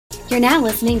You're now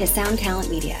listening to Sound Talent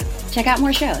Media. Check out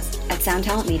more shows at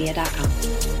soundtalentmedia.com.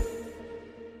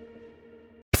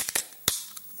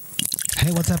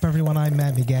 Hey, what's up, everyone? I'm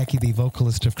Matt McGachy, the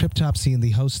vocalist of Cryptopsy and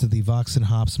the host of the Vox and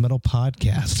Hops Metal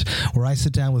Podcast, where I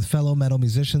sit down with fellow metal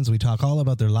musicians. We talk all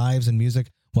about their lives and music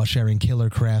while sharing killer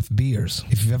craft beers.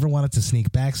 If you've ever wanted to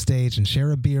sneak backstage and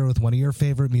share a beer with one of your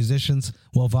favorite musicians,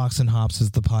 well, Vox and Hops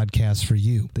is the podcast for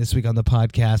you. This week on the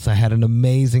podcast, I had an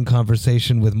amazing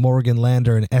conversation with Morgan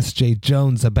Lander and S.J.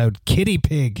 Jones about Kitty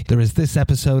Pig. There is this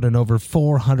episode and over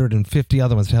 450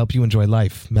 other ones to help you enjoy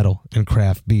life, metal, and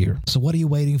craft beer. So what are you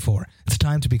waiting for? It's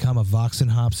time to become a Vox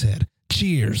and Hops head.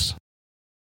 Cheers.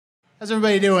 How's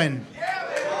everybody doing?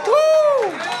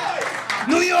 Woo!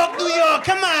 New York, New York,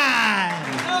 come on!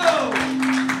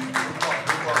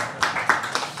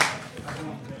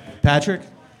 Patrick?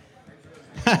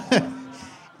 I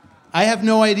have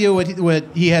no idea what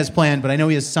he has planned, but I know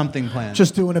he has something planned.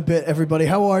 Just doing a bit, everybody.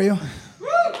 How are you?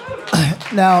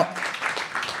 Now,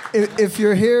 if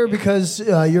you're here because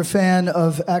you're a fan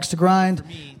of Axe to Grind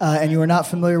and you are not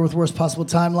familiar with Worst Possible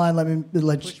Timeline, let me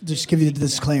just give you the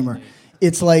disclaimer.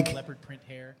 It's like,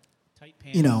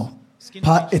 you know,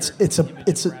 it's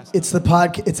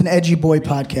an edgy boy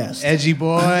podcast. Edgy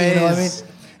boys. You know what I mean?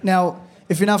 Now,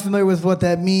 if you're not familiar with what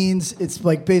that means, it's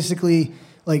like basically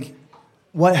like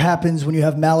what happens when you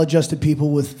have maladjusted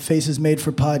people with faces made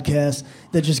for podcasts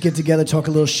that just get together, talk a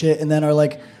little shit, and then are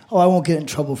like, oh, I won't get in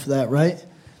trouble for that, right?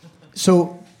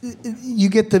 So you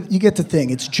get the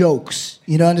thing. It's jokes.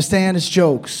 You know, understand? It's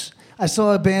jokes. I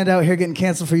saw a band out here getting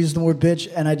canceled for using the word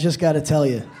bitch, and I just got to tell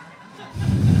you.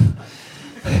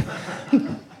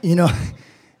 You know,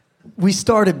 we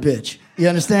started bitch. You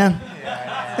understand?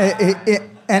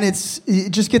 And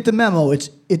just get the memo.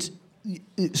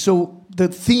 So the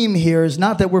theme here is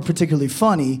not that we're particularly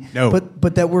funny, no,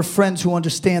 but that we're friends who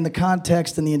understand the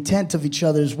context and the intent of each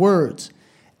other's words.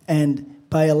 And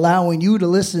by allowing you to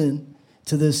listen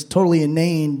to this totally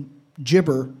inane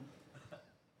gibber,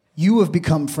 you have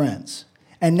become friends.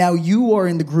 And now you are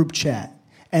in the group chat.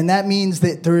 And that means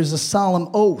that there is a solemn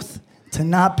oath to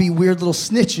not be weird little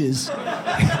snitches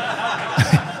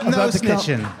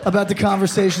about the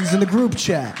conversations in the group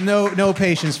chat. No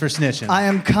patience for snitching. I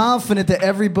am confident that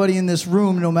everybody in this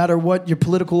room, no matter what your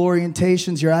political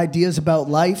orientations, your ideas about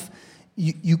life,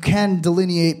 you can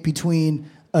delineate between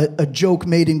a joke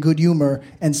made in good humor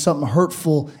and something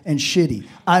hurtful and shitty.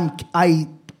 I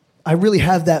really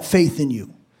have that faith in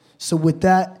you. So with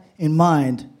that in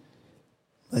mind,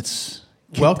 let's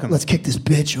kick this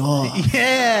bitch off.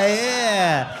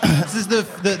 Yeah. This is the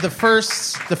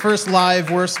first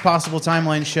live Worst Possible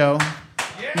Timeline show.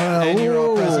 And you're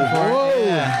all present for it.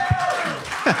 Yeah.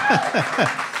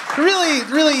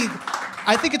 Really,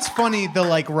 I think it's funny the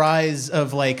like rise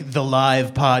of like the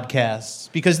live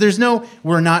podcasts because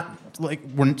we're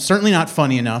certainly not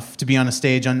funny enough to be on a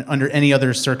stage under any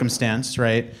other circumstance,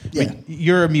 right? Yeah. Like,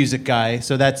 you're a music guy,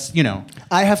 so that's, you know.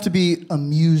 I have to be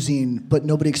amusing, but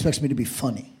nobody expects me to be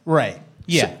funny. Right.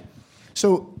 Yeah.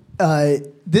 So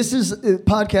this is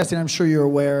podcasting, I'm sure you're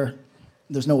aware,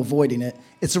 there's no avoiding it.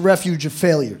 It's a refuge of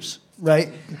failures, right?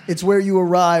 It's where you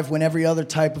arrive when every other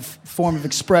type of form of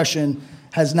expression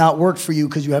has not worked for you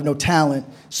because you have no talent.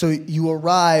 So you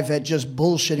arrive at just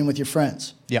bullshitting with your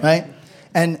friends, right?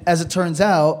 And as it turns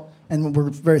out, and we're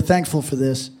very thankful for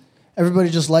this, everybody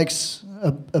just likes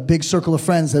a big circle of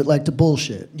friends that like to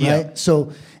bullshit, right? Yeah.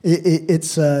 So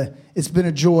it's been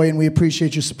a joy, and we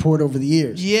appreciate your support over the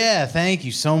years. Yeah, thank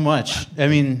you so much. I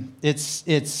mean,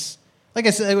 it's like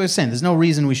I was saying, there's no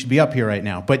reason we should be up here right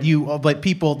now. But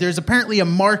people, there's apparently a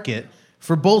market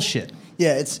for bullshit.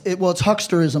 Yeah, it's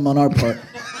hucksterism on our part.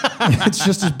 It's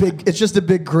just a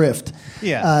big grift.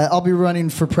 Yeah. I'll be running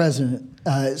for president.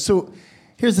 So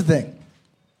here's the thing.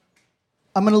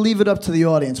 I'm going to leave it up to the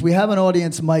audience. We have an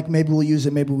audience mic. Maybe we'll use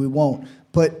it. Maybe we won't.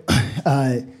 But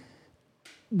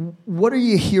what are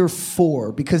you here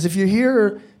for? Because if you're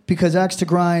here because Axe to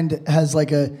Grind has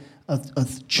like a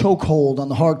chokehold on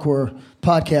the hardcore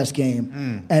podcast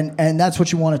game, and that's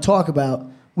what you want to talk about,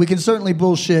 we can certainly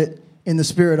bullshit in the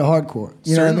spirit of hardcore.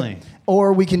 You know what I mean?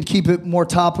 Or we can keep it more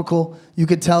topical. You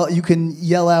can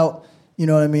yell out, you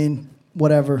know what I mean?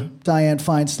 Whatever, Dianne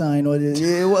Feinstein,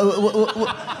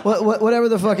 whatever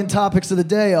the fucking topics of the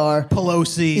day are.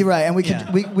 Pelosi, right? And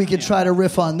we could try to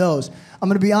riff on those. I'm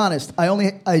going to be honest.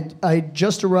 I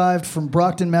just arrived from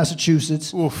Brockton,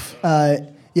 Massachusetts. Oof.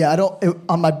 I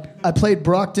played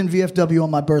Brockton VFW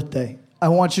on my birthday. I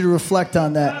want you to reflect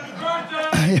on that.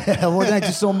 Yeah, well, thank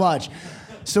you so much.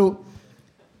 So.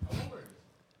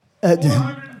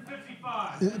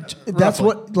 455. That's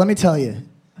what. Let me tell you.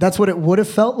 That's what it would have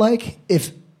felt like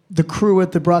if the crew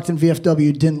at the Brockton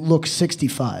VFW didn't look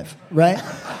 65, right?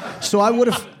 So I would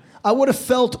have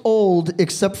felt old,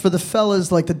 except for the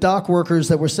fellas, like the dock workers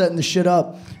that were setting the shit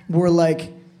up, were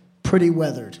like pretty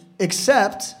weathered.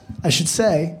 Except, I should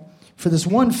say, for this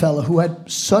one fella who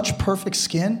had such perfect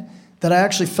skin that I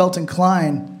actually felt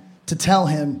inclined to tell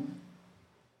him,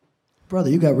 brother,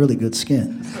 you got really good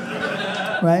skin,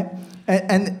 right?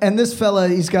 And this fella,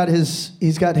 he's got his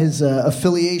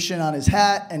affiliation on his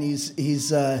hat, and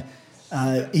he's on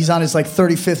his like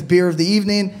 35th beer of the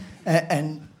evening,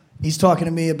 and he's talking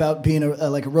to me about being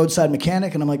like a roadside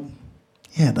mechanic, and I'm like,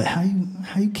 yeah, but how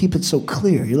you keep it so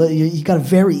clear? You got a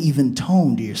very even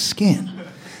tone to your skin.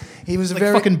 He was like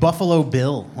fucking Buffalo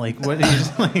Bill. Like what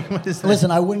is that?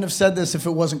 Listen, I wouldn't have said this if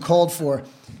it wasn't called for.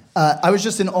 I was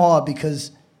just in awe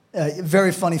because.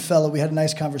 Very funny fellow. We had a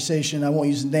nice conversation. I won't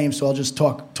use his name, so I'll just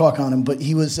talk on him. But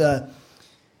he was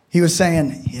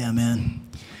saying, "Yeah, man."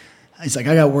 He's like,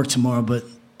 "I got work tomorrow, but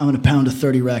I'm gonna pound a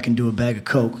 30 rack and do a bag of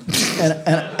coke."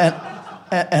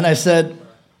 and I said,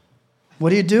 "What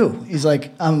do you do?" He's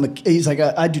like,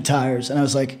 I do tires." And I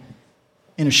was like,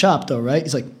 "In a shop, though, right?"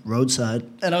 He's like, "Roadside."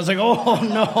 And I was like, "Oh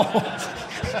no."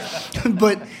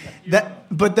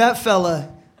 but that fella.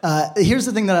 Here's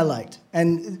the thing that I liked,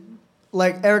 and.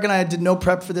 Like, Eric and I did no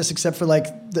prep for this except for, like,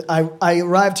 I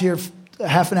arrived here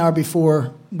half an hour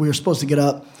before we were supposed to get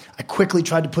up. I quickly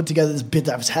tried to put together this bit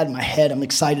that I had in my head. I'm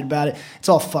excited about it. It's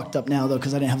all fucked up now, though,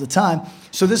 because I didn't have the time.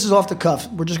 So this is off the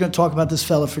cuff. We're just going to talk about this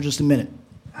fella for just a minute.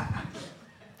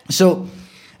 So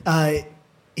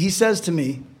he says to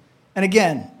me, and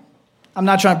again, I'm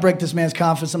not trying to break this man's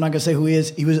confidence. I'm not going to say who he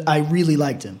is. I really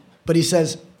liked him. But he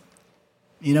says,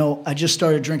 "You know, I just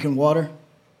started drinking water."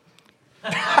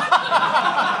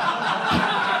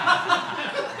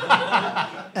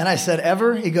 And I said,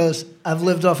 "Ever?" He goes, "I've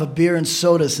lived off of beer and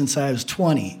soda since I was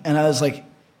 20. And I was like,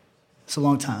 "It's a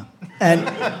long time."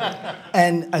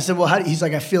 And I said, "Well, how do you?" He's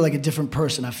like, "I feel like a different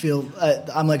person. I feel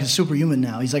I'm like a superhuman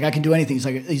now." He's like, "I can do anything."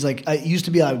 He's like, "I used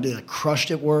to be, I would be like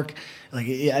crushed at work, like,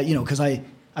 you know, because I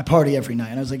party every night."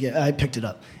 And I was like, "Yeah," I picked it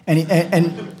up. And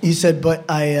he said, "But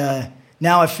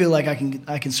now I feel like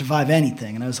I can survive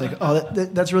anything." And I was like, "Oh,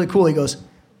 that's really cool." He goes,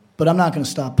 "But I'm not going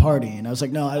to stop partying." And I was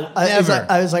like, "No,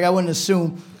 I was like, I wouldn't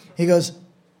assume." He goes,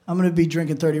 "I'm going to be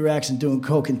drinking 30 racks and doing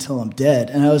coke until I'm dead."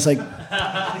 And I was like,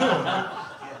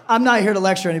 I'm not here to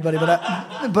lecture anybody, but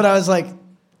I was like,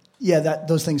 yeah,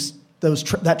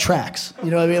 that tracks.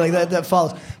 You know what I mean? Like that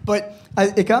follows. But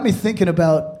it got me thinking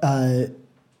about,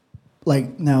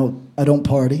 like, now I don't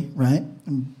party, right?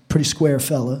 I'm a pretty square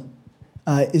fella.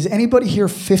 Is anybody here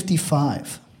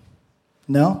 55?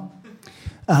 No?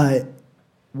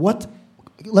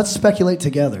 Let's speculate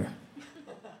together.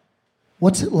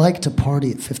 What's it like to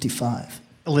party at 55?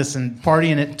 Listen,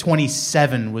 partying at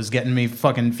 27 was getting me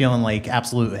fucking feeling like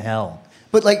absolute hell.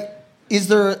 But, like, is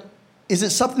it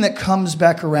something that comes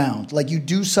back around? Like, you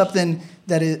do something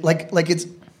that is, like it's...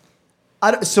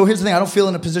 So here's the thing. I don't feel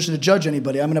in a position to judge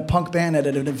anybody. I'm in a punk band at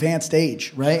an advanced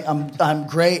age, right? I'm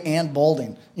gray and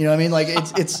balding. You know what I mean? Like,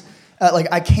 it's like,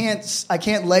 I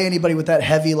can't lay anybody with that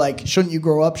heavy, like, shouldn't you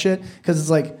grow up shit? Because it's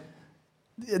like,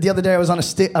 the other day I was on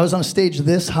a stage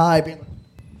this high, being,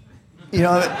 you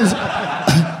know,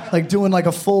 like doing like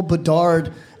a full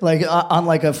Bedard, like on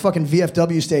like a fucking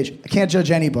VFW stage. I can't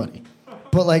judge anybody.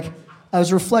 But like, I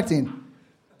was reflecting,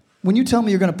 when you tell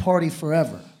me you're going to party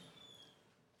forever,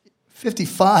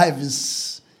 55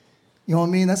 is, you know what I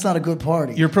mean? That's not a good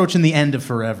party. You're approaching the end of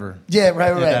forever. Yeah,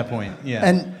 right. At that point, yeah.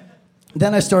 And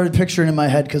then I started picturing in my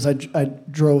head, because I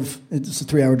drove, it's a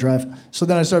 3-hour drive. So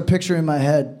then I started picturing in my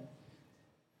head,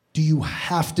 do you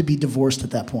have to be divorced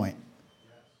at that point?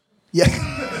 Yeah.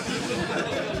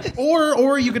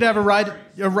 Or you could have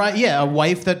a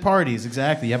wife that parties,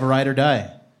 exactly. You have a ride or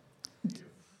die.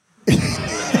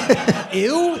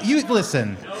 Ew, you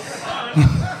listen.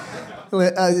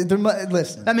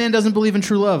 Listen. That man doesn't believe in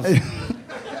true love.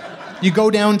 You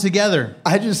go down together.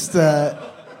 I just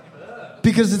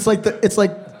because it's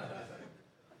like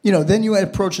you know, then you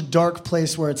approach a dark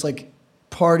place where it's like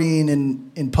partying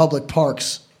in public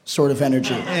parks sort of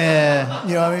energy. Yeah.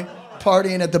 You know what I mean?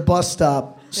 Partying at the bus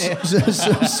stop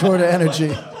sort of energy.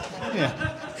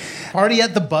 Yeah. Party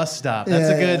at the bus stop.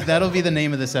 That's that'll be the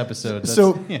name of this episode.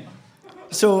 So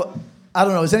I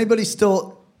don't know. Is anybody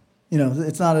still, you know,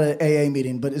 it's not an AA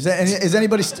meeting, but is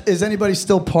anybody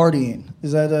still partying?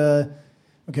 Is that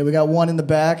okay? We got one in the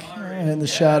back and in the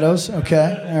shadows.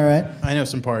 Okay, all right. I know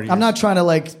some parties. I'm not trying to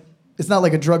like. It's not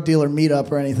like a drug dealer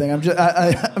meetup or anything. I'm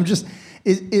just.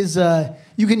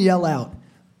 You can yell out,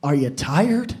 "Are you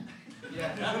tired?"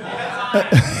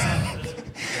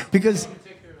 Because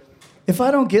if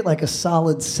I don't get like a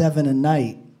solid 7 a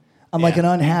night, I'm like an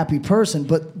unhappy person.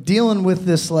 But dealing with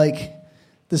this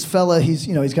fella,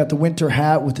 he's got the winter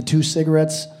hat with the 2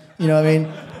 cigarettes. You know what I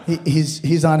mean?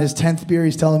 He's on his 10th beer.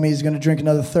 He's telling me he's going to drink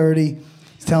another 30.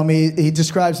 He's telling me he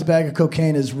describes the bag of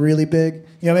cocaine as really big.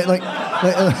 You know what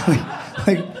I mean?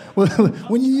 Like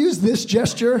when you use this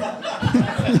gesture,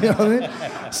 you know what I mean?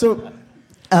 So,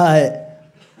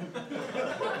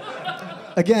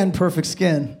 again, perfect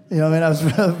skin. You know what I mean? I was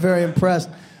very impressed.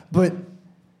 But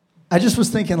I just was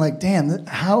thinking, like, damn,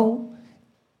 how...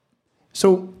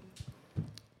 So...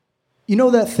 You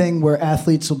know that thing where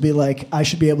athletes will be like, I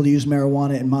should be able to use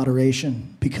marijuana in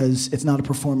moderation because it's not a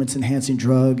performance-enhancing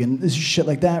drug and this is shit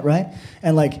like that, right?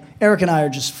 And like, Eric and I are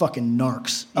just fucking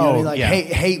narcs. You know what I mean? Like,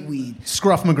 hate weed.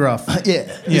 Scruff McGruff.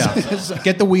 Yeah.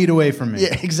 Get the weed away from me.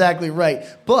 Yeah, exactly right.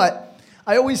 But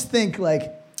I always think,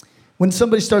 like, when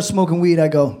somebody starts smoking weed, I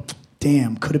go,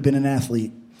 damn, could have been an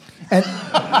athlete. And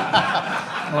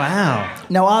Wow.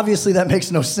 Now, obviously, that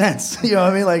makes no sense. You know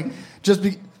what I mean? Like,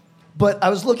 But I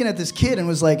was looking at this kid and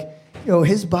was like,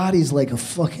 his body's like a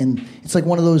fucking... It's like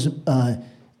one of those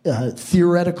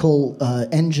theoretical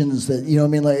engines that, you know what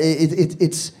I mean? Like,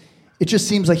 it just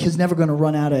seems like he's never going to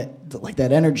run out of like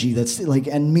that energy. That's like,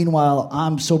 and meanwhile,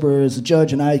 I'm sober as a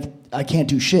judge and I can't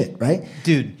do shit, right?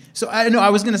 Dude, so I know I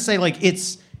was going to say, like,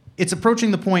 it's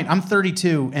approaching the point. I'm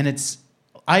 32 and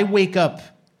I wake up,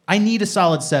 I need a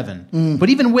solid 7. But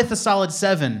even with a solid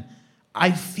 7,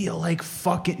 I feel like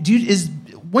fucking... Dude,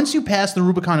 once you pass the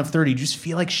Rubicon of 30, you just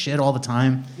feel like shit all the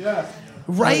time. Yeah.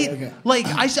 Right? Okay. Like,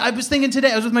 I was thinking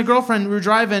today, I was with my girlfriend, we were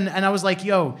driving, and I was like,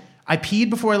 yo, I peed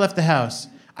before I left the house.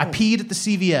 I peed at the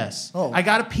CVS. Oh. I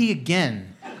gotta pee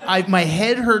again. My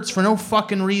head hurts for no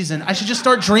fucking reason. I should just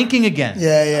start drinking again.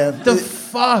 Yeah. The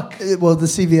fuck? Well, the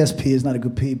CVS pee is not a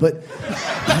good pee, but...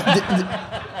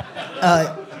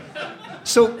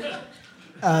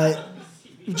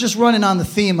 just running on the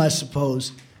theme, I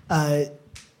suppose.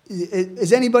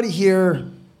 Is anybody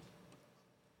here...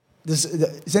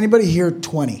 Is anybody here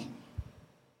 20?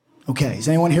 Okay. Is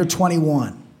anyone here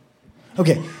 21?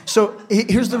 Okay. So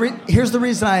here's the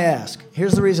reason I ask.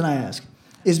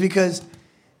 Is because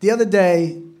the other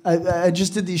day I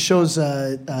just did these shows.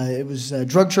 It was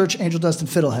Drug Church, Angel Dust, and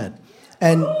Fiddlehead,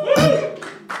 and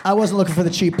I wasn't looking for the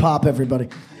cheap pop, everybody.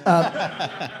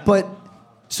 But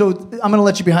so I'm going to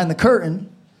let you behind the curtain.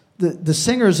 The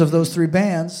singers of those 3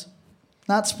 bands.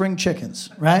 Not spring chickens,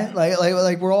 right?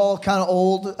 Like we're all kind of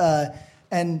old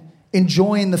and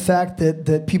enjoying the fact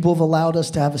that people have allowed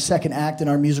us to have a second act in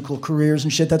our musical careers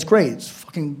and shit. That's great. It's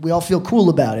fucking, we all feel cool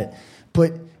about it.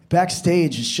 But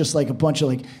backstage, it's just like a bunch of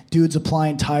like dudes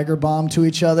applying Tiger Bomb to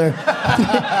each other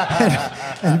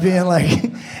and being like,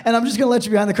 and I'm just gonna let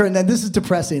you behind the curtain. And this is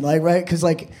depressing, like, right? Because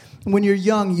like when you're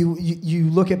young, you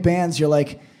look at bands, you're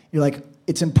like,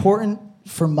 it's important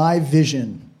for my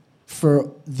vision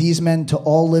for these men to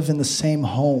all live in the same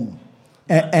home,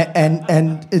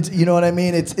 and it's, you know what I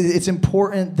mean. It's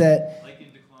important that, like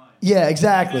in decline. Yeah,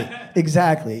 exactly.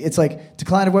 It's like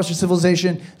decline of Western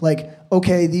civilization. Like,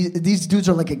 okay, these dudes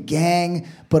are like a gang,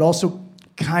 but also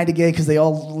kind of gay because they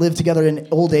all live together in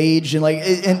old age, and like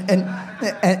and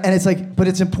it's like, but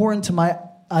it's important to my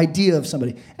idea of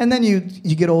somebody. And then you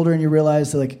get older and you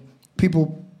realize that like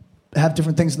people have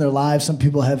different things in their lives. Some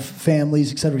people have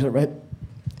families, et cetera, right?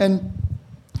 And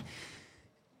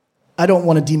I don't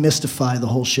want to demystify the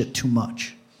whole shit too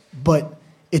much, but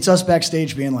it's us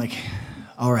backstage being like,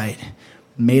 all right,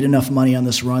 made enough money on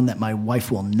this run that my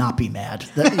wife will not be mad.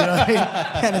 You know what I mean?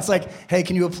 And it's like, hey,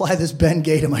 can you apply this Ben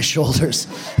Gay to my shoulders?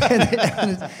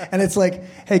 And it's like,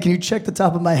 hey, can you check the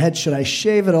top of my head? Should I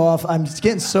shave it off? I'm just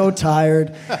getting so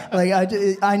tired. Like,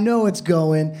 I know it's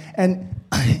going. And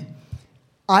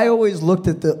I always looked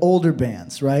at the older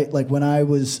bands, right? Like when I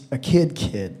was a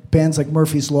kid, bands like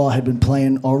Murphy's Law had been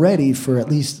playing already for at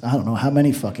least, I don't know how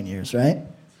many fucking years, right?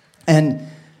 And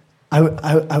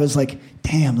I was like,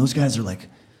 damn, those guys are like,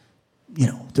 you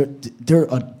know, they're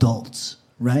adults,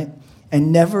 right?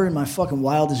 And never in my fucking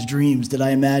wildest dreams did I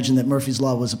imagine that Murphy's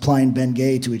Law was applying Ben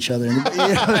Gay to each other. You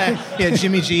know? Yeah,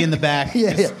 Jimmy G in the back.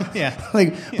 Yeah.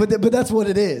 Like, but that's what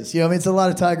it is. You know, I mean, it's a lot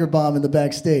of Tiger Bomb in the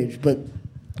backstage, but.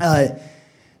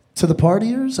 To the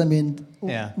partiers, I mean,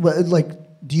 yeah. Like,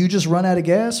 do you just run out of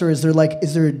gas, or is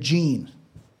there a gene?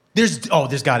 There's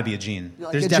got to be a gene.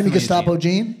 Like There's a definitely Jimmy Gestapo a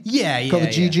gene. gene? Yeah. Called the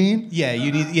G gene? Yeah,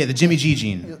 you need the Jimmy G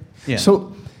gene. Yeah.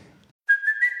 So,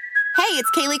 Hey, it's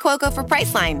Kaylee Cuoco for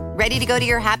Priceline. Ready to go to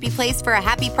your happy place for a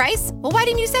happy price? Well, why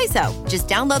didn't you say so? Just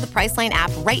download the Priceline app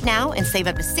right now and save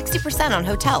up to 60% on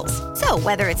hotels. So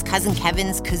whether it's Cousin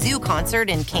Kevin's Kazoo Concert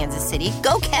in Kansas City,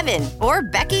 go Kevin, or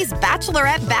Becky's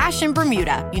Bachelorette Bash in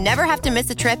Bermuda, you never have to miss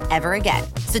a trip ever again.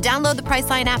 So download the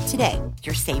Priceline app today.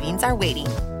 Your savings are waiting.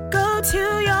 Go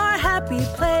to your happy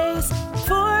place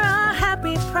for a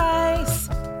happy price.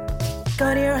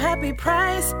 Go to your happy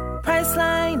price,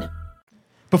 Priceline.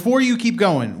 Before you keep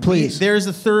going, Please. there's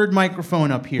a third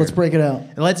microphone up here. Let's break it out.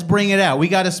 Let's bring it out. We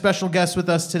got a special guest with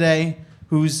us today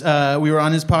who's we were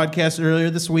on his podcast earlier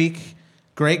this week.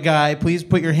 Great guy. Please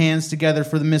put your hands together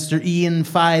for the Mr. Ian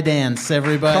Fidance,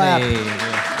 everybody.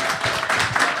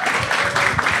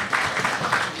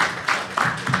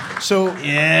 So,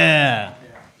 Yeah.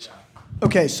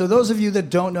 okay, so those of you that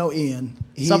don't know Ian,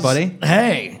 Somebody.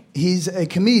 Hey. he's a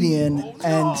comedian,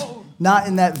 and not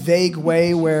in that vague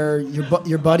way where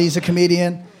your buddy's a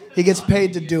comedian. He gets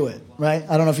paid to do it, right?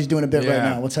 I don't know if he's doing a bit right Yeah.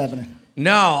 now. What's happening?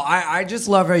 No, I just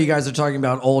love how you guys are talking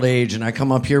about old age, and I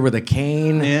come up here with a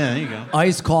cane, Yeah, there you go.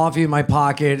 iced coffee in my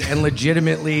pocket, and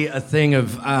legitimately a thing of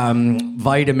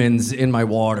vitamins in my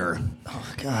water. Oh,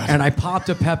 God. And I popped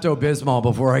a Pepto-Bismol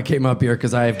before I came up here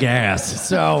because I have gas.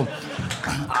 So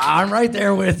I'm right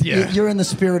there with you. You're in the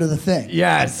spirit of the thing.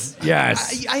 Yes.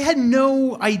 I had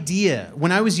no idea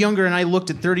when I was younger and I looked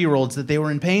at 30-year-olds that they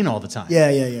were in pain all the time.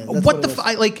 Yeah. That's What the it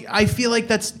was. I feel like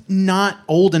that's not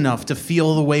old enough to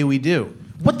feel the way we do.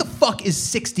 What the fuck is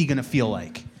 60 gonna feel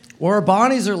like? Well, our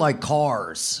bodies are like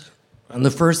cars. And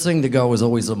the first thing to go was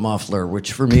always a muffler,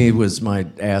 which for me was my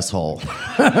asshole.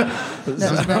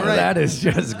 That is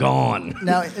just gone.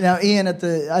 Now, Ian,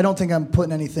 I don't think I'm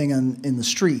putting anything in the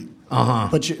street. Uh-huh.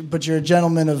 But you're a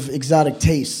gentleman of exotic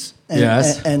tastes. And,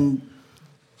 Yes. And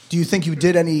do you think you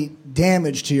did any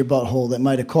damage to your butthole that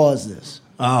might have caused this?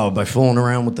 Oh, by fooling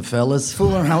around with the fellas?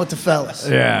 Fooling around with the fellas.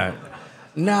 Yeah.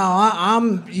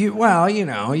 No, you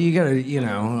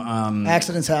gotta,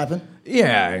 Accidents happen.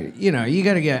 yeah, you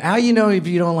gotta get, how you know if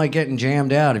you don't like getting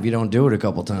jammed out if you don't do it a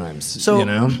couple times, So-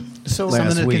 so- Last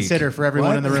Something to week. consider for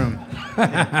everyone in the room.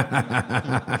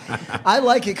 I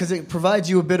like it because it provides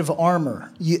you a bit of armor,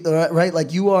 right?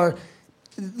 Like you are,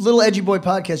 Little Edgy Boy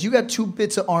podcast, you got 2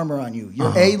 bits of armor on you.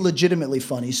 You're A, legitimately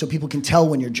funny, so people can tell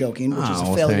when you're joking, which is a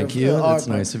Oh, failure. thank you. our That's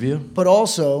part. nice of you. But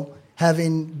also,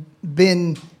 having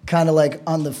been kind of like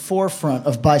on the forefront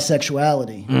of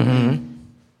bisexuality,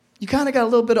 you kind of got a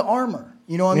little bit of armor.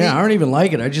 You know what I mean? Yeah, I don't even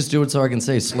like it. I just do it so I can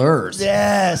say slurs.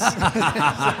 Yes.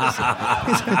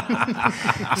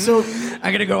 So,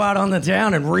 I gotta go out on the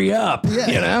town and re-up, Yeah.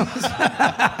 you know?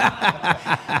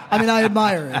 I mean, I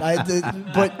admire it.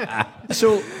 But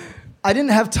so I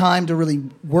didn't have time to really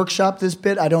workshop this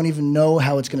bit. I don't even know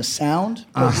how it's going to sound.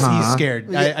 He's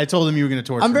scared. I told him you were going to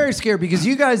torture I'm him. very scared because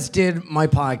you guys did my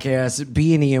podcast,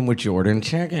 B&E with Jordan.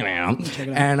 Check it out.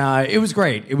 And it was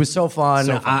great. It was so fun.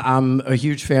 I'm a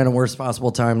huge fan of Worst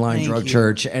Possible Timeline, Thank Drug you.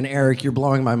 Church. And Eric, you're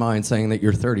blowing my mind saying that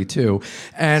you're 32.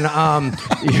 And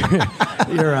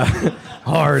you're a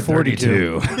hard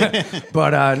 42.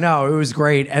 But no, it was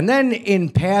great. And then in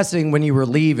passing, when you were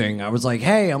leaving, I was like,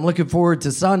 hey, I'm looking forward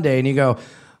to Sunday. And you go,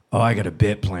 oh, I got a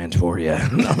bit planned for you.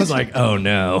 And I was like, oh,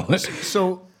 no.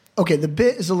 So, okay, the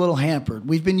bit is a little hampered.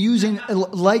 We've been using,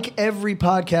 like every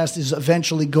podcast is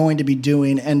eventually going to be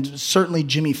doing, and certainly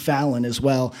Jimmy Fallon as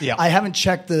well. Yeah. I haven't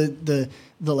checked the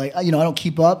like, I don't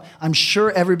keep up. I'm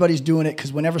sure everybody's doing it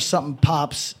because whenever something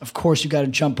pops, of course you got to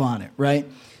jump on it, right?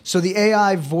 So the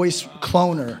AI voice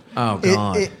cloner Oh,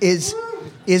 God.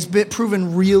 is been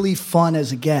proven really fun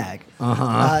as a gag.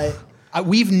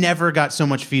 We've never got so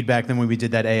much feedback than when we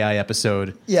did that AI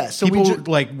episode. Yeah, so we people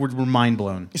ju- were mind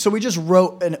blown. So we just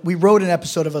wrote an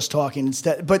episode of us talking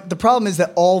instead. But the problem is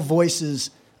that all voices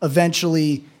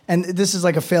eventually, and this is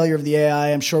like a failure of the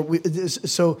AI, I'm sure.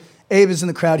 So Abe is in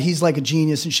the crowd. He's like a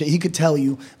genius and shit. He could tell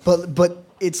you, but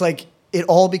it's like it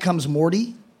all becomes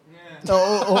Morty.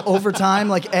 Over time,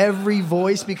 like every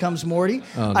voice becomes Morty.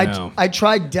 Oh, no. I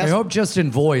tried. I hope just in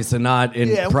voice and not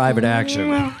in private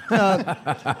action.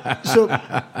 So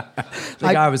The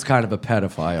guy was kind of a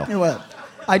pedophile. You know what?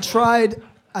 I tried,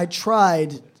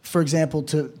 for example,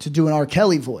 to do an R.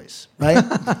 Kelly voice, right?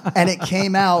 And it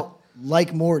came out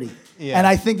like Morty. Yeah. And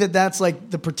I think that's like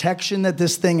the protection that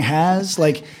this thing has.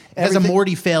 Like As a everything-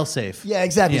 Morty failsafe. Yeah,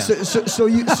 exactly. Yeah. So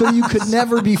you could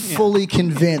never be fully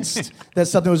convinced that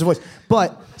something was a voice.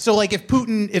 But So, like,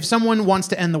 if someone wants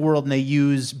to end the world and they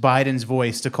use Biden's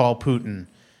voice to call Putin,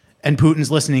 and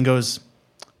Putin's listening and goes,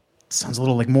 sounds a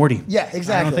little like Morty. yeah,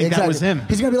 exactly. I don't think exactly. that was him.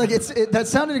 He's gonna be like, that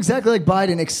sounded exactly like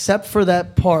Biden, except for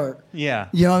that part. Yeah.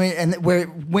 You know what I mean? And where it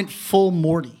went full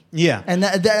Morty. Yeah. And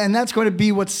and that's going to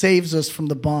be what saves us from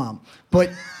the bomb.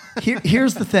 But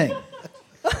here's the thing.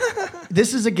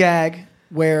 This is a gag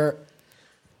where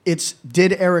it's,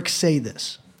 did Eric say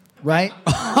this? Right?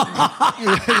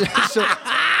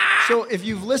 So if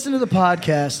you've listened to the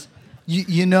podcast,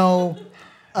 you know...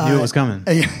 Knew it was coming.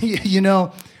 You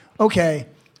know, okay,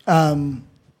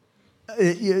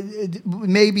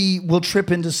 maybe we'll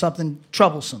trip into something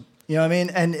troublesome. You know what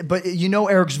I mean? But you know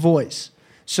Eric's voice.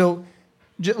 So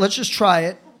let's just try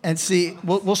it and see.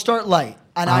 We'll start light.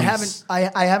 And I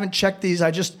haven't checked these.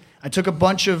 I took a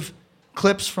bunch of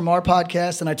clips from our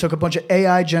podcast and I took a bunch of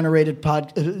AI generated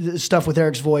stuff with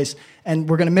Eric's voice, and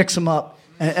we're gonna mix them up.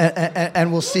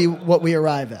 And we'll see what we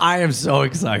arrive at. I am so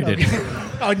excited. Okay.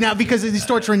 Oh, now because he's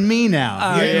torturing me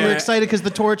now. You're excited because the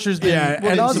torture's been... Yeah,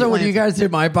 and also when you guys did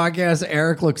my podcast,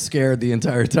 Eric looked scared the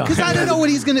entire time. Because I don't know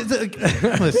what he's going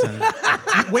to... Listen,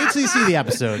 wait till you see the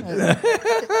episode.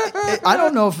 I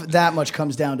don't know if that much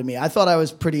comes down to me. I thought I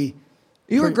was pretty...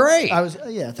 You were great. I was,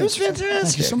 yeah. It was fantastic.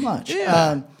 Thank you so much.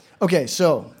 Yeah. Okay,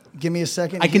 so give me a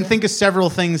second. I can think of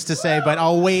several things to say, but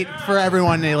I'll wait for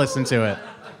everyone to listen to it.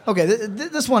 Okay,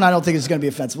 this one I don't think is going to be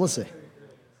offensive. Let's see.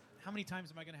 How many times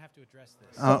am I going to have to address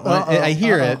this? I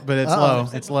hear it, but it's low.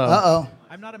 It's low. Uh-oh.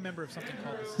 I'm not a member of something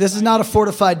called the This is not a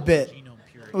fortified bit. Genome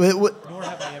Purity, nor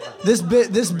have I ever.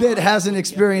 This bit hasn't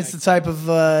experienced the type of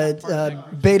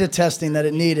beta testing that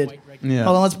it needed. Yeah.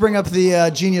 Hold on, let's bring up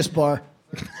the Genius bar.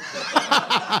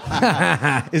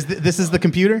 This is the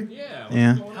computer?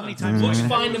 Yeah. How many times? Looks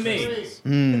fine to me.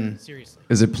 Seriously.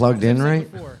 Is it plugged in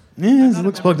right? Before, Yeah, it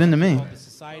looks plugged into me. the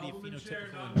Society of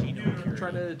Phenotypical and Genome Purity.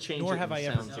 Trying to change Nor it have I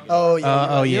and ever. sounds Oh,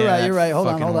 yeah. You're right. You're right. Hold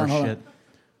on. Fucking Hold horse on. shit.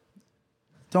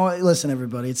 Don't listen,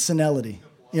 everybody. It's senility.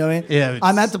 You know what I mean? Yeah, it's-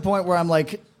 I'm at the point where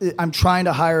I'm trying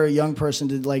to hire a young person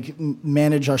to like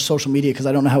manage our social media because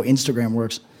I don't know how Instagram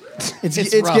works. It's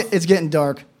rough. it's getting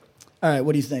dark. All right,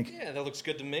 what do you think? Yeah, that looks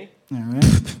good to me. All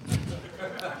right.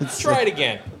 Let's try it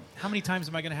again. How many times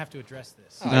am I going to have to address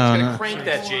this? Oh, it's gonna crank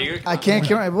that, G. I can't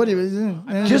carry. What do you?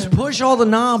 Just push all the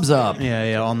knobs up.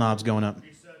 Yeah, all knobs going up.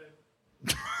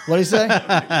 What do you say?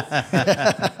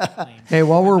 Hey,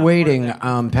 while we're waiting,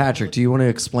 Patrick, do you want to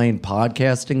explain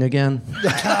podcasting again?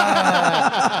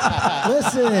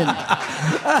 Listen.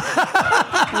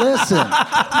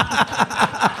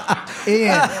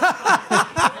 Ian,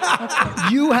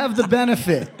 you have the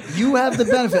benefit.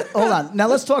 Hold on. Now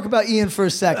let's talk about Ian for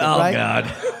a second, right?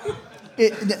 God.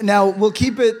 Now we'll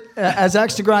keep it as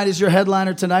Axe to Grind is your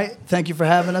headliner tonight. Thank you for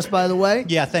having us, by the way.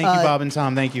 Yeah, thank you, Bob and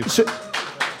Tom. Thank you. So,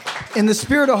 in the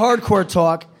spirit of hardcore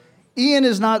talk, Ian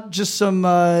is not just some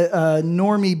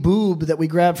normie boob that we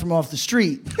grabbed from off the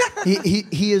street.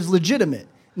 He is legitimate.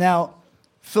 Now,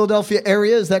 Philadelphia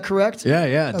area, is that correct?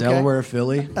 Yeah, Okay. Delaware,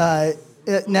 Philly. Now,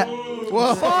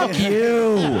 Well, fuck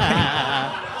you.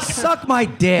 Suck my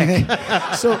dick.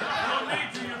 so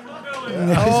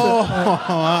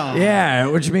Yeah,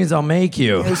 which means I'll make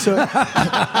you. so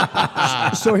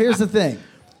here's the thing.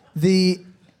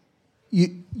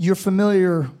 You're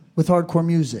familiar with hardcore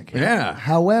music. Yeah.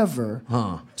 However,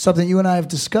 something you and I have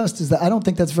discussed is that I don't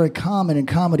think that's very common in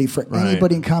comedy for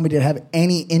anybody in comedy to have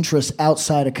any interest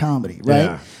outside of comedy, right?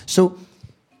 Yeah. So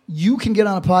you can get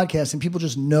on a podcast and people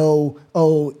just know,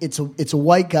 oh, it's a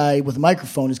white guy with a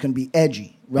microphone is going to be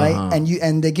edgy, right?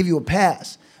 And they give you a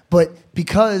pass. But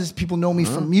because people know me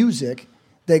from music,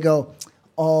 they go,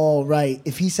 oh, right.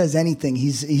 If he says anything,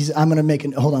 I'm going to make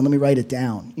it. Hold on, let me write it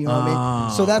down. You know what I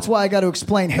mean? So that's why I got to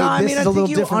explain, hey, this is a little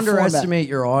different I underestimate format.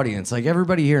 your audience. Like,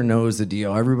 everybody here knows the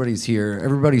deal. Everybody's here.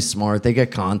 Everybody's smart. They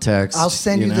get context. I'll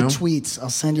send you the know? tweets.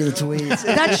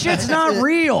 That shit's not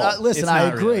real. Listen, It's I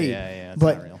not real. agree. Yeah, it's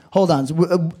but not real. hold on.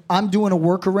 So, I'm doing a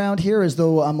workaround here as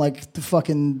though I'm like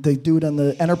the dude on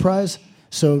the Enterprise.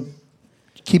 So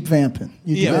keep vamping.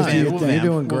 You guys do your we'll thing. vamp.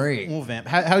 You're doing great. We'll vamp.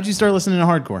 How'd you start listening to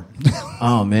hardcore?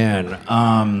 Oh, man.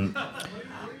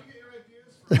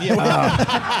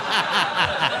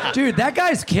 Dude, that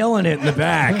guy's killing it in the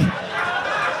back.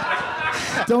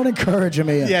 Don't encourage him,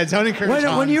 Ian. Yeah, don't encourage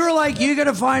When you were like, you're going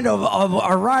to find a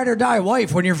ride or die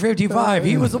wife when you're 55,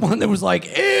 he was the one that was like,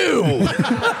 ew.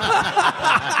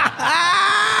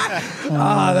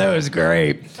 Oh, that was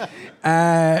great.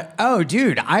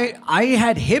 Dude, I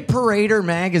had Hit Parader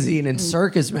magazine and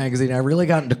Circus magazine. I really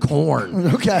got into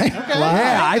Korn. Okay.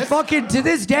 Yeah, I fucking, to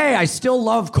this day, I still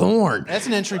love Korn. That's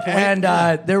an entry point. And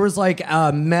there was like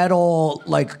a metal,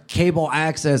 like cable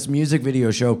access music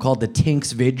video show called the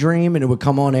Tinks Vid Dream, and it would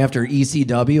come on after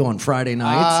ECW on Friday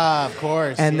nights. Ah, of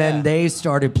course. And then they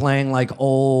started playing like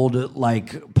old,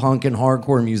 like punk and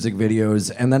hardcore music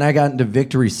videos. And then I got into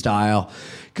Victory Style.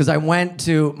 because I went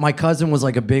to my cousin was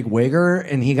like a big wigger,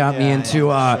 and he got me into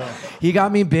he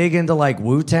got me big into like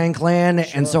Wu-Tang Clan,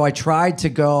 and so I tried to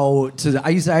go to. I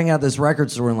used to hang out at this record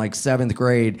store in like 7th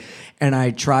grade, and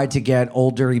I tried to get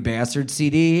Old Dirty Bastard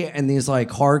CD, and these like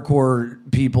hardcore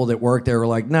people that worked there were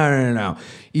like, no.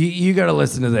 You got to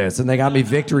listen to this. And they got me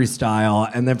Victory Style.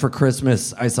 And then for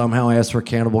Christmas, I somehow asked for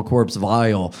Cannibal Corpse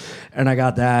Vile. And I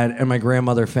got that. And my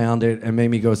grandmother found it and made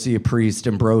me go see a priest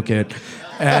and broke it.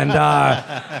 And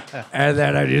and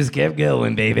then I just kept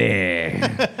going, baby.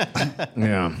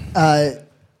 Yeah.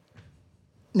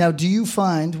 Now, do you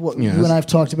find what Yes. you and I have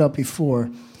talked about before?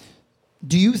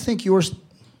 Do you think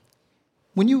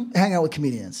when you hang out with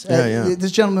comedians,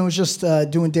 this gentleman was just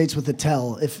doing dates with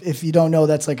Attell. If you don't know,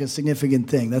 that's like a significant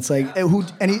thing. That's like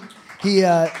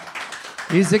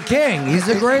He's the king. He's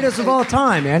the greatest of all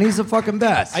time, man. He's the fucking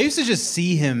best. I used to just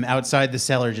see him outside the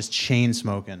cellar just chain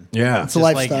smoking. Yeah. Just a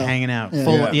like lifestyle. hanging out.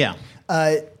 Yeah.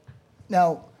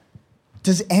 Now,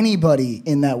 does anybody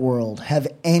in that world have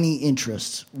any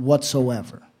interests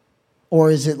whatsoever,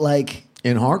 or is it like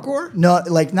In hardcore? no,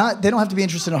 like not? They don't have to be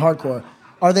interested in hardcore.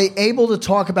 Are they able to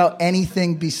talk about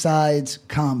anything besides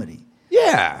comedy?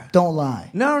 Yeah. Don't lie.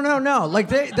 No. Like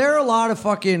there are a lot of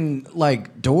fucking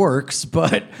like dorks,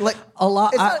 but Like, a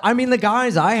lot. it's not- I mean, the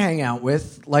guys I hang out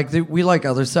with, like we like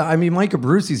other stuff. I mean, Micah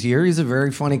Brucey's here. He's a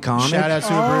very funny comic. Shout out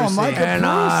to Oh, Brucey. Micah And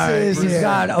Bruce is he's here.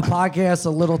 got a podcast, A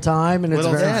Little Time, and it's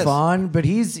Little very Time. fun. But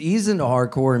he's into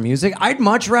hardcore music. I'd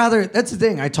much rather. That's the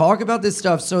thing. I talk about this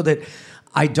stuff so that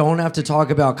I don't have to talk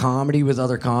about comedy with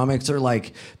other comics or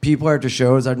like people after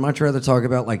shows. I'd much rather talk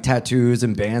about like tattoos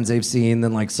and bands they've seen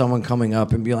than like someone coming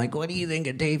up and be like, "What do you think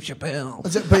of Dave Chappelle?"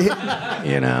 But,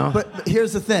 You know. but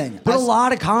here's the thing. But a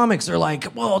lot of comics are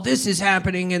like, well, this is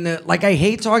happening in the like. I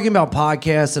hate talking about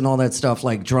podcasts and all that stuff.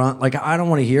 Like, like I don't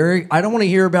want to hear. I don't want to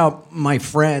hear about my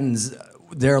friends,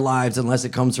 their lives, unless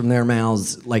it comes from their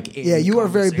mouths. Like, in Yeah, you are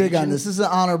very big on conversation. this. This is an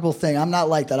honorable thing. I'm not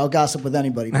like that. I'll gossip with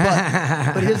anybody.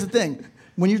 But here's the thing.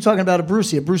 When you're talking about a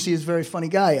Brucey is a very funny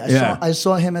guy. I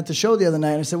saw him at the show the other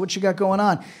night, and I said, "What you got going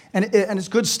on?" And it's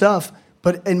good stuff.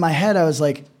 But in my head, I was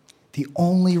like, the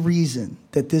only reason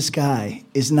that this guy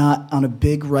is not on a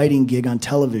big writing gig on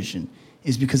television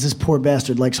is because this poor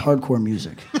bastard likes hardcore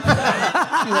music.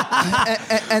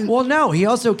 Well, no, he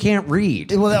also can't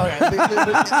read. Well,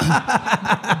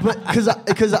 but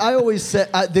because I always say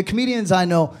the comedians I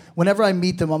know, whenever I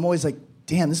meet them, I'm always like,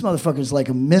 damn, this motherfucker's like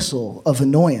a missile of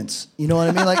annoyance. You know what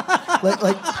I mean?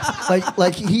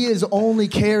 Like he only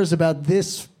cares about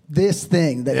this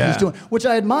thing that he's doing, which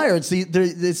I admire. It's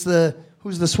the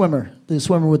who's the swimmer? The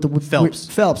swimmer with the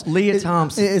Phelps. Leah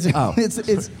Thompson.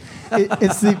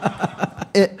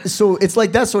 So it's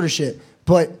like that sort of shit.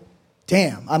 But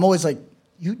damn, I'm always like,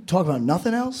 you talk about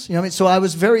nothing else? You know what I mean? So I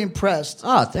was very impressed.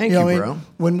 Oh, thank know you, what I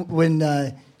mean? bro.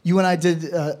 When you and I did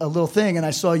a little thing, and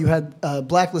I saw you had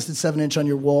Blacklisted 7-inch on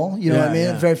your wall. You know what I mean?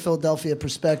 Yeah. Very Philadelphia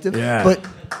perspective. Yeah. But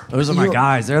Those are my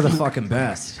guys. They're the fucking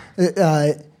best.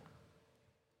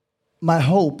 My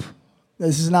hope,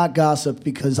 this is not gossip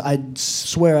because I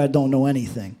swear I don't know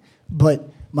anything, but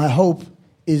my hope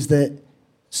is that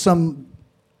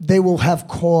they will have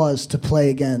cause to play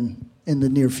again in the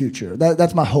near future.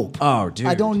 That's my hope. Oh, dude.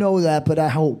 I don't know that, but I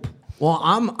hope. Well,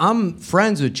 I'm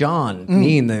friends with John,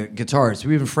 Neen, the guitarist.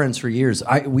 We've been friends for years.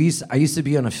 I used to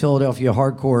be on a Philadelphia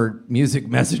hardcore music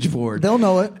message board. They'll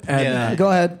know it. And, Go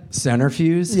ahead.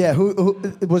 Centrifuge. Yeah, who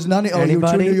was none? Oh, you were to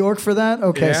Anybody? New York for that?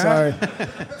 Okay, Yeah. sorry.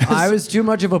 I was too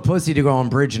much of a pussy to go on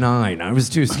Bridge 9. I was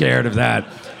too scared of that.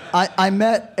 I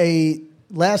met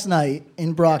last night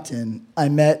in Brockton. I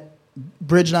met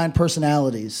Bridge 9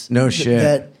 personalities. No shit.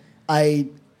 That I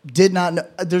did not know.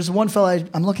 There's one fella.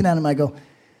 I'm looking at him. I go,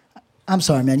 I'm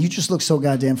sorry, man. You just look so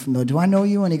goddamn familiar. Do I know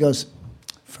you? And he goes,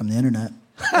 from the internet.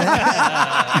 And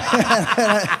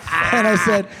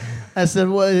I said,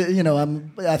 well, you know,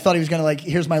 I thought he was gonna like,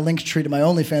 here's my link tree to my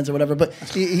OnlyFans or whatever. But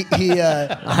he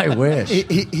I wish.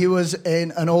 he was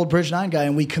an old Bridge 9 guy,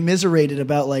 and we commiserated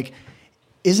about like,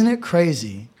 isn't it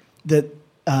crazy that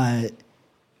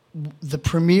the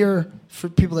premiere, for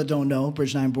people that don't know,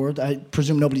 Bridge 9 board, I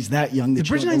presume nobody's that young. The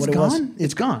Bridge 9's gone?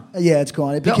 It's gone. Yeah, it's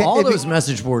gone. All those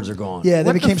message boards are gone. Yeah, they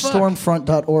What the became fuck?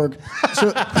 stormfront.org.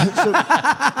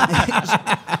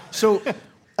 So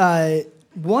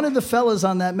one of the fellas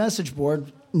on that message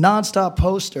board, Nonstop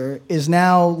Poster, is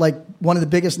now like one of the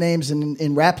biggest names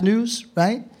in rap news,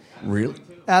 right? Really?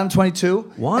 Adam 22.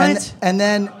 What? And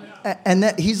then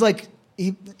he's like,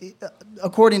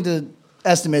 according to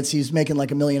estimates he's making like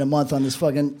 $1 million a month on this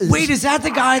fucking. Wait, is that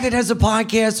the guy that has a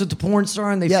podcast with the porn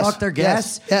star and they Yes, fuck their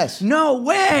guests? yes. No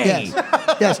way.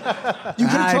 Yes. You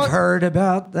could have I've heard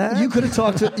about that. You could have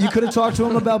talked to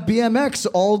him about BMX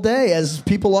all day, as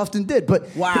people often did.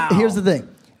 But Wow. here's the thing.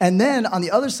 And then on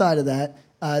the other side of that,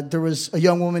 there was a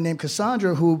young woman named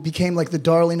Cassandra who became like the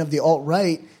darling of the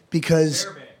alt-right because.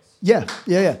 Yeah.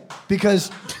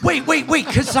 Because. Wait.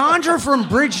 Cassandra from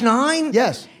Bridge 9?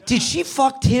 Yes. Did she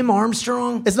fuck Tim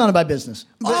Armstrong? It's none of my business.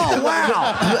 Oh,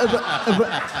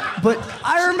 wow. But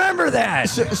I remember that.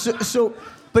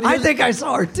 but I think I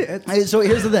saw her tits. So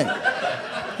here's the thing.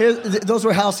 Those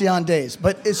were halcyon days.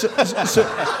 But so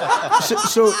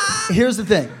here's the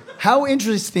thing. How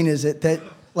interesting is it that,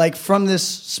 like, from this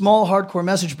small hardcore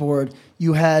message board,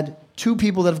 you had two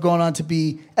people that have gone on to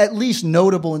be at least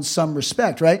notable in some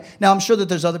respect, right? Now, I'm sure that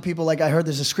there's other people. Like, I heard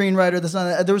there's a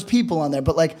screenwriter. There was people on there.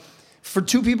 But, like, for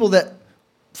two people that,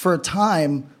 for a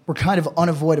time, were kind of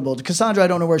unavoidable. Cassandra, I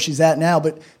don't know where she's at now,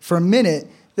 but for a minute,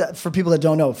 for people that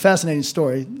don't know, fascinating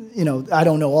story. You know, I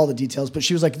don't know all the details, but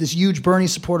she was like this huge Bernie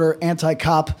supporter,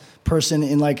 anti-cop person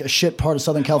in like a shit part of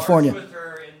Southern California. With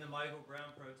her in the Michael Brown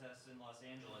protests in Los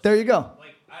Angeles. There you go.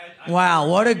 Wow,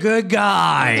 what a good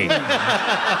guy.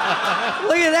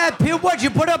 Look at that. What, you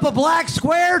put up a black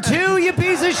square too, you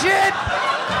piece of shit?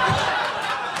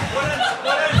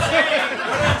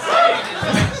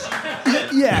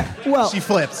 Yeah, well, She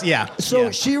flips, yeah. so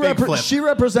yeah. she Big flip. she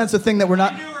represents a thing that we're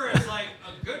not. I knew her as like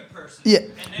a good person. Yeah,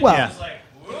 well, Yeah. It's like,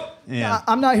 whoop. Yeah.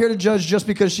 I'm not here to judge just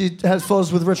because she has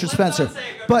flows with Richard Spencer.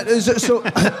 But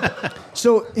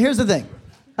so here's the thing.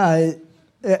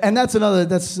 And that's another.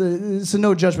 It's a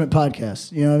no judgment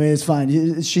podcast. You know what I mean? It's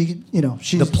fine. She's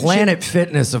The Planet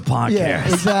Fitness of podcasts. Yeah,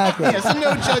 exactly. It's a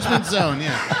no judgment zone,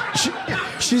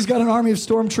 yeah. She's got an army of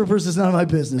stormtroopers. It's none of my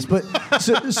business. But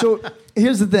so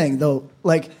here's the thing, though.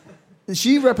 Like,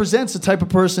 she represents the type of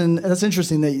person. That's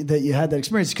interesting that you had that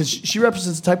experience, because she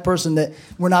represents the type of person that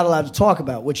we're not allowed to talk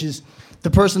about, which is the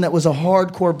person that was a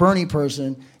hardcore Bernie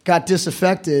person, got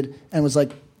disaffected, and was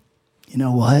like, you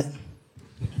know what?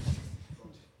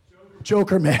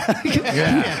 Joker man.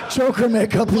 Joker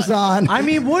makeup is on. I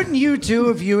mean, wouldn't you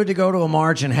too if you had to go to a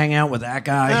march and hang out with that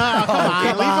guy?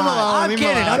 Leave him alone. I'm leave him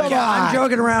kidding. alone. I'm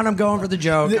joking around. I'm going for the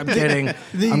joke. I'm kidding.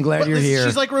 I'm glad you're here.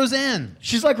 She's like Roseanne.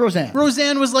 She's like Roseanne.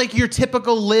 Roseanne was like your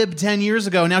typical lib 10 years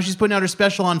ago. Now she's putting out her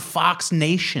special on Fox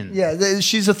Nation. Yeah,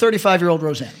 she's a 35-year-old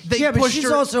Roseanne. They yeah, but pushed she's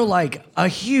her- also like a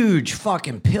huge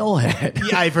fucking pillhead.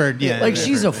 Yeah, I've heard. Yeah, Like,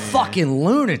 she's a fucking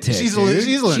lunatic. She's a dude.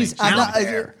 she's a lunatic. She's out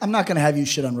there. I'm not going to have you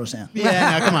shit on Roseanne.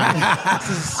 Yeah, no, come on.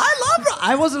 I love her.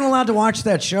 I wasn't allowed to watch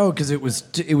that show because it was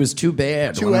too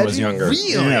bad when I was edgy? younger.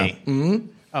 Really? Yeah. Mm-hmm.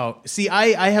 Oh, see,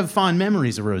 I have fond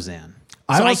memories of Roseanne,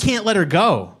 I so I also- can't let her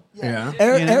go. Yeah.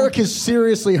 Eric is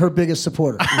seriously her biggest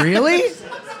supporter. Really?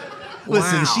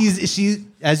 Listen, Wow. she's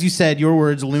as you said, your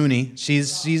words, loony.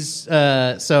 She's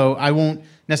so I won't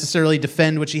necessarily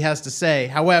defend what she has to say.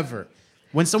 However,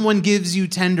 when someone gives you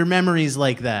tender memories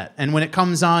like that, and when it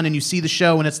comes on and you see the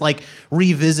show and it's like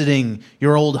revisiting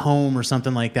your old home or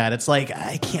something like that, it's like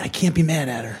I can't be mad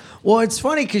at her. Well, it's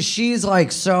funny because she's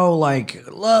like so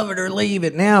like love it or leave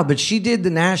it now, but she did the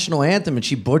national anthem and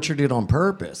she butchered it on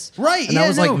purpose. Right, And yeah, that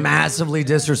was no. like massively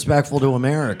disrespectful to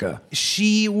America.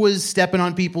 She was stepping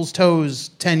on people's toes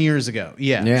 10 years ago.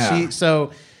 Yeah. Yeah.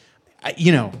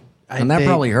 And that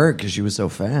probably hurt because she was so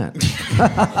fat.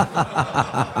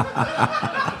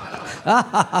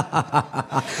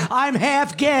 I'm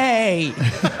half gay.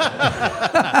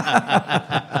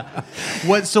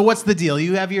 So what's the deal?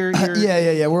 You have your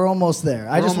Yeah. We're almost there.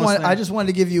 I almost there. just wanted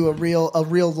to give you a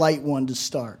real light one to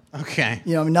start. Okay.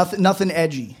 You know, nothing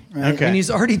edgy. Right? Okay. And he's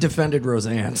already defended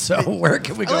Roseanne, so where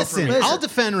can we go Listen, from here? I'll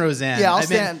defend Roseanne. Yeah, I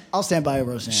mean, I'll stand by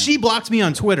Roseanne. she blocked me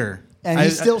on Twitter. and he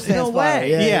still stands no by her.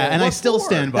 way. Yeah, and I What still for?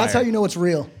 stand by That's her. how you know it's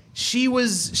real. She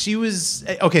was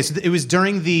okay. So it was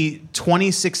during the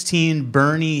 2016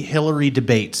 Bernie-Hillary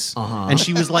debates, and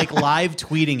she was like live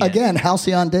tweeting it. Again,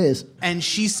 halcyon days. And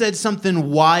she said something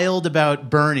wild about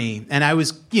Bernie, and I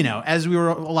was, as a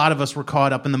lot of us were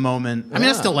caught up in the moment. I mean,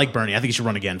 I still like Bernie. I think he should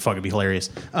run again. Fuck, it'd be hilarious.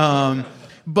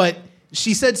 But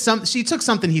she said she took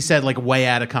something he said like way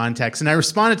out of context, and I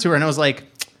responded to her, and I was like,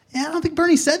 I don't think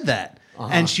Bernie said that.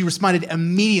 And she responded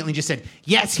immediately, just said,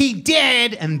 yes, he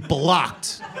did, and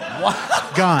blocked.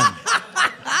 Gone.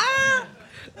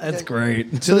 That's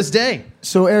great. To this day.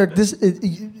 So Eric,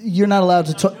 you're not allowed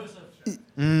to talk.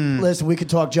 Listen, we could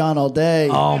talk John all day.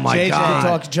 Oh my JJ. We could God!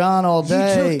 talk John all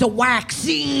day. You took the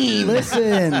vaccine.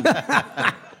 Listen,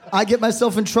 I get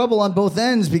myself in trouble on both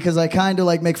ends because I kind of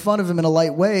like make fun of him in a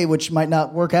light way, which might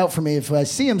not work out for me if I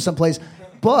see him someplace.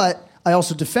 But I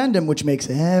also defend him, which makes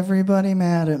everybody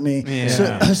mad at me.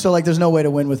 Yeah. So like, there's no way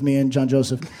to win with me and John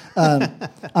Joseph.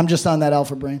 I'm just on that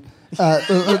alpha brain.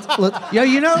 Yeah,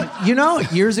 you know,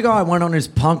 years ago I went on his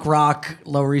punk rock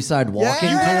Lower East Side walking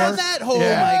tour. that whole, oh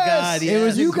my God. It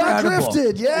was You got incredible.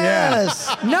 drifted, yes.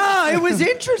 Yeah. No, it was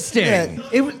interesting.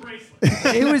 Yeah.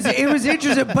 It was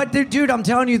interesting, but dude, I'm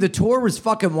telling you, the tour was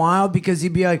fucking wild because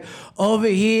he'd be like, over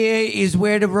here is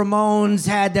where the Ramones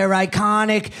had their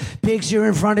iconic picture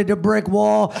in front of the brick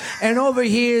wall, and over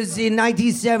here is in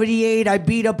 1978 I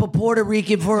beat up a Puerto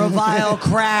Rican for a vial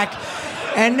crack.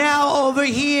 And now over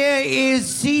here is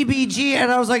CBG, and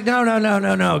I was like,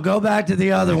 no, go back to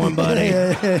the other one, buddy.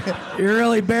 You're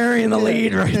really burying the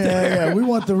lead right there. Yeah, we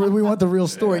want the real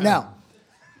story. Now,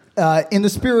 in the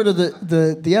spirit of in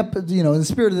the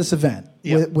spirit of this event,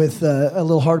 with a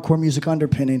little hardcore music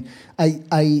underpinning,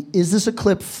 is this a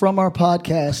clip from our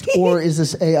podcast or is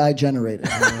this AI generated?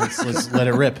 Let's let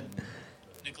it rip.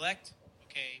 Neglect?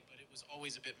 Okay, but it was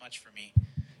always a bit much for me.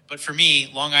 But for me,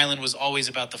 Long Island was always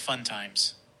about the fun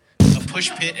times. A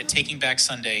push pit at Taking Back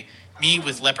Sunday, me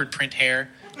with leopard print hair,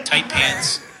 tight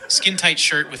pants, skin-tight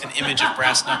shirt with an image of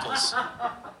brass knuckles.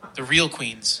 The real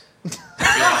queens. The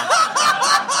real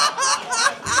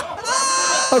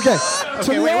Okay.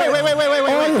 Okay, wait.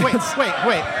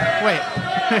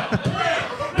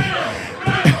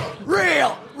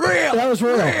 Real. That was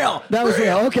real. That was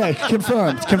real. Okay,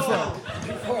 confirmed.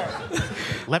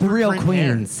 The real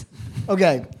queens.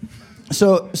 Okay,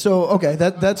 so okay,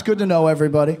 that's good to know,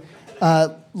 everybody.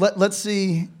 Let's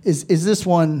see. Is this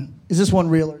one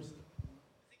real?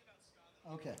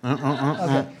 Okay.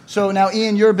 Okay. So now,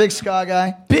 Ian, you're a big ska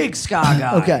guy. Big ska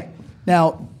guy. Okay.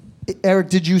 Now, Eric,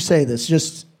 did you say this?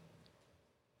 Just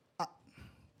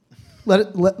let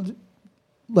it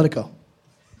go.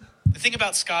 The thing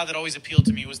about ska that always appealed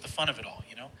to me was the fun of it all,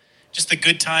 you know? Just the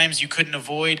good times you couldn't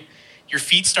avoid. Your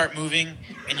feet start moving,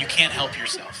 and you can't help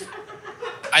yourself.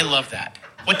 I love that.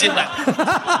 What didn't I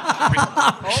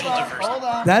love? Racial diversity. Hold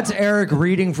on. That's Eric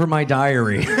reading from my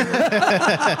diary.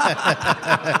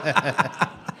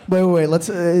 Wait. Let's.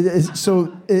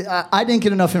 I didn't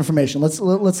get enough information. Let's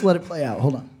let it play out.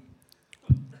 Hold on.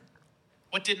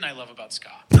 What didn't I love about ska?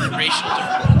 Racial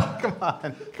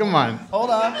diversity. Come on. Hold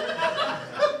on.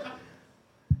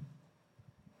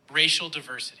 Racial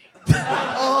diversity.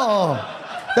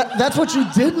 That's what you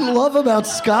didn't love about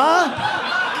ska?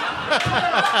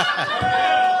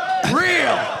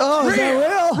 Real. Oh, is that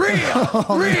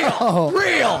real?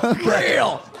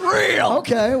 Real.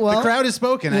 Okay, well. The crowd has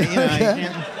spoken. I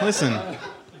can't listen.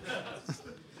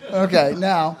 Okay,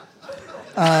 now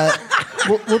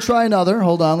we'll try another.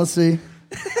 Hold on, let's see.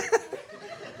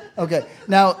 Okay,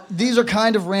 now these are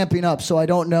kind of ramping up, so I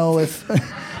don't know if.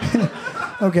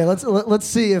 Okay, let's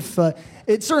see if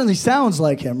it certainly sounds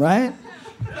like him, right?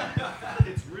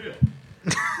 It's real.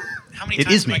 How many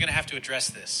times am I going to have to address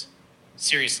this?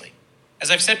 Seriously. As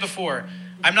I've said before,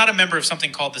 I'm not a member of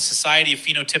something called the Society of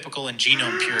Phenotypical and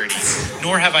Genome Purity,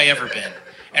 nor have I ever been.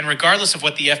 And regardless of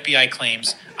what the FBI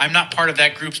claims, I'm not part of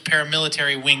that group's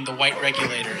paramilitary wing, the White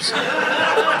Regulators.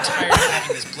 I'm tired of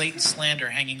having this blatant slander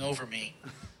hanging over me.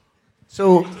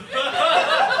 So,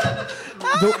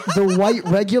 the White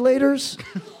Regulators?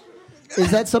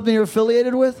 Is that something you're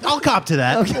affiliated with? I'll cop to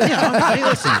that. Okay. Yeah, hey,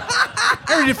 listen. I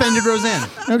already defended Roseanne.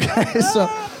 Okay, so,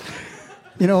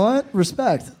 you know what?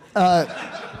 Respect.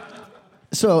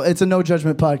 So it's a no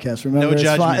judgment podcast. Remember, No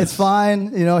judgment. It's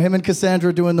fine. You know, him and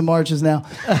Cassandra doing the marches now.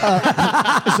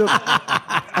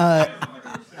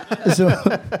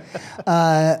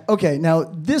 Okay. Now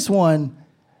this one,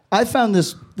 I found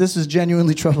this is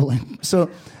genuinely troubling. So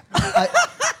I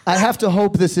have to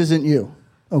hope this isn't you.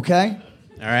 Okay.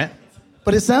 All right.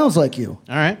 But it sounds like you.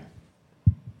 All right.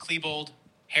 Klebold,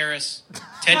 Harris,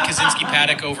 Ted Kaczynski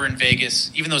Paddock over in Vegas,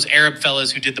 even those Arab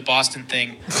fellas who did the Boston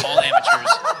thing, all amateurs.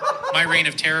 My reign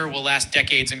of terror will last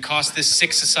decades and cost this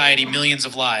sick society millions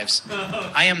of lives.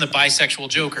 I am the bisexual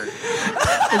Joker.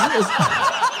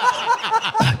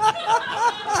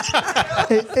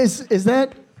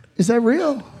 Is that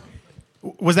real?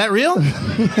 Was that real?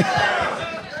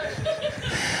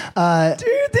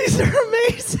 Dude, these are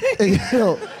amazing.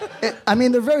 I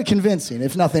mean, they're very convincing,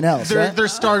 if nothing else. They're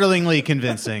startlingly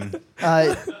convincing.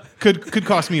 Could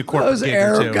cost me a corporate Those gig or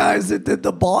Arab two. guys that did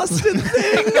the Boston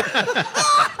thing.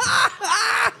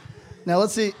 Now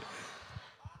let's see.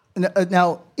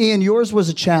 Now, Ian, yours was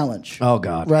a challenge. Oh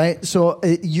God! Right. So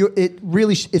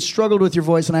it struggled with your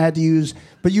voice, and I had to use.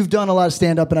 But you've done a lot of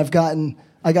stand up, and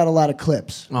I got a lot of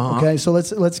clips. Uh-huh. Okay, so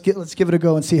let's give it a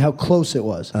go and see how close it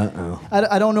was.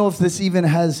 I don't know if this even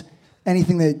has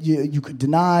anything that you could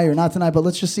deny or not deny, but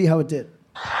let's just see how it did.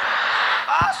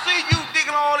 I see you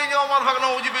digging all in your motherfucker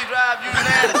know when you be driving, you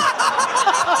nasty.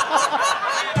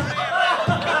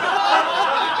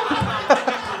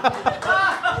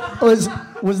 Was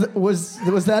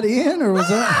that Ian or was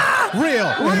that real?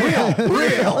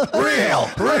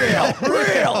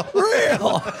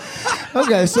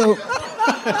 Okay, so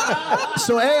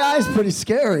AI is pretty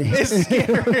scary. It's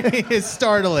scary. It's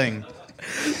startling.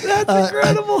 That's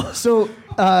incredible.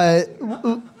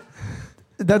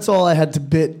 That's all I had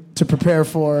to prepare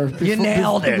for. You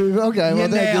nailed it. Okay, well,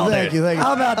 thank you.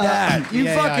 How about that? You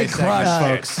fucking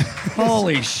crushed it.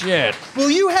 Holy shit. Well,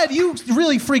 you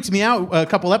really freaked me out a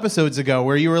couple episodes ago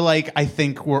where you were like, I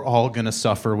think we're all going to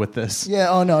suffer with this. Yeah,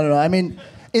 oh, no. I mean,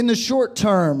 in the short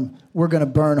term, we're going to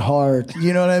burn hard.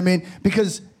 You know what I mean?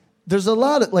 Because there's a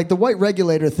lot of, like, the white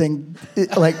regulator thing,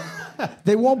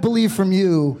 they won't believe from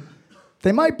you.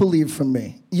 They might believe from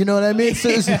me. You know what I mean?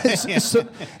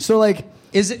 So like...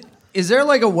 Is there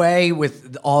like a way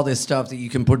with all this stuff that you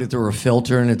can put it through a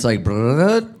filter and it's like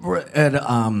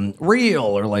and real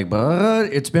or like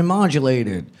it's been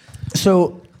modulated?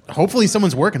 So hopefully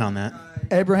someone's working on that.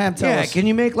 Abraham, tell us. Yeah, can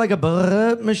you make like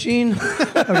a machine? Okay. In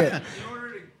order to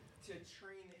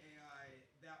train AI,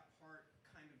 that part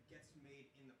kind of gets made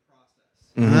in the process.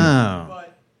 Mm-hmm.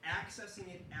 But accessing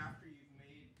it after you've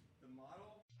made the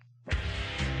model.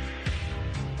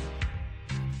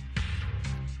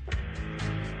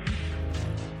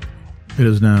 It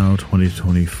is now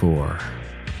 2024,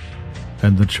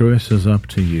 and the choice is up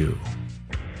to you.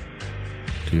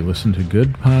 Do you listen to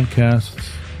good podcasts,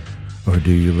 or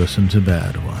do you listen to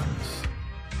bad ones?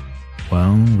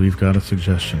 Well, we've got a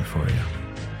suggestion for you.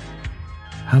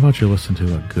 How about you listen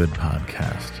to a good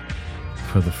podcast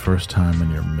for the first time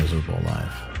in your miserable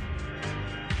life?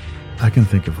 I can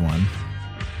think of one.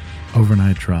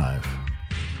 Overnight Drive.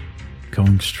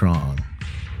 Going strong.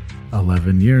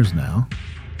 11 years now.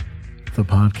 The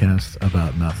podcast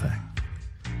about nothing.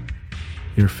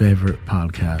 Your favorite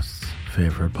podcast's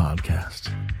favorite podcast.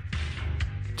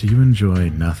 Do you enjoy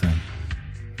nothing?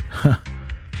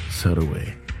 So do we.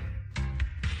 Why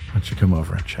don't you come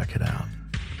over and check it out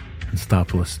and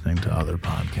stop listening to other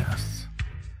podcasts?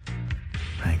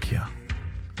 Thank you.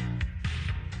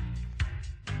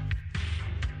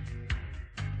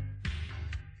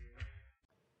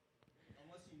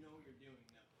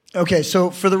 Okay,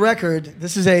 so for the record,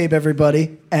 this is Abe,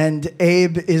 everybody, and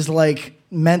Abe is like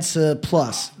Mensa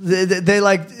plus. They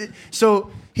like,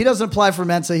 so he doesn't apply for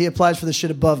Mensa, he applies for the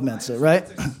shit above Mensa, right?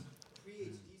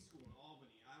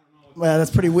 Well,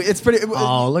 that's pretty weird. It's pretty.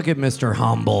 Oh, look at Mr.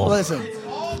 Humble. Listen,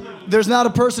 there's not a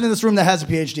person in this room that has a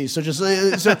PhD, so just.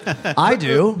 I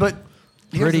do, but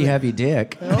pretty heavy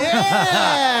dick.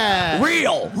 Yeah.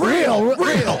 Real.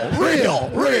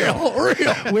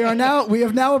 We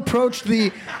have now approached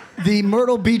the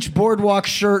Myrtle Beach Boardwalk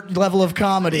shirt level of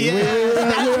comedy. Yeah.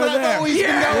 That's what I've always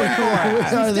been going for.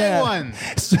 Since day one.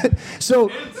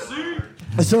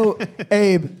 So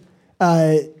Abe,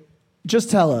 just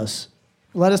tell us.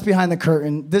 Let us behind the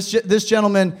curtain. This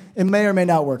gentleman, it may or may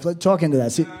not work. Let's talk into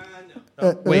that. See,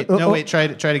 wait, try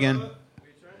it again.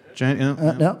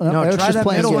 No, try that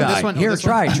middle guy. This one. Here,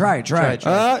 try. Okay.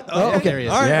 There he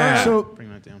is. All right. Yeah. So, bring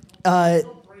that down.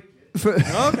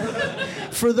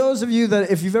 For those of you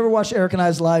that, if you've ever watched Eric and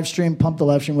I's live stream, Pump the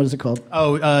Live Stream, what is it called?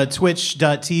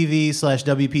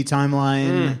 Twitch.tv/WP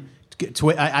Timeline.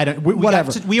 I don't.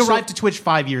 Whatever. We arrived to Twitch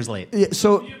 5 years late. Yeah,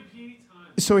 so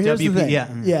here's the thing.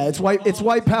 Yeah. It's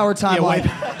white power timeline.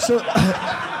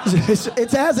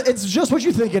 It's just what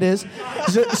you think it is.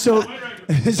 So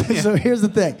here's the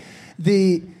thing.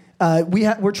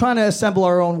 We're trying to assemble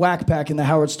our own whack pack in the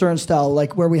Howard Stern style,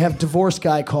 like where we have divorce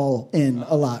guy call in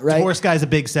a lot, right? Divorce guy's a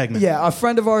big segment. Yeah, a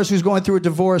friend of ours who's going through a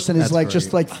divorce and is That's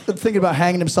just great. like thinking about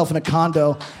hanging himself in a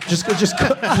condo, just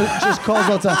calls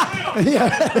all the time. Yeah,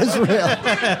 that is real.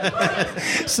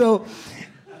 So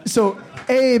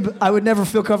Abe, I would never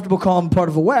feel comfortable calling him part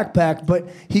of a whack pack, but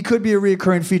he could be a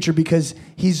reoccurring feature because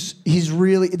he's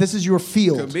really, this is your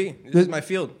field. Could be. This is my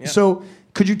field. Yeah. So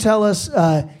could you tell us,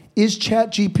 is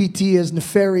ChatGPT as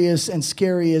nefarious and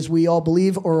scary as we all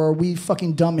believe, or are we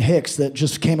fucking dumb hicks that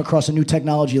just came across a new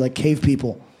technology like cave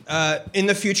people? In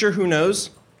the future, who knows?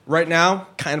 Right now,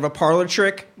 kind of a parlor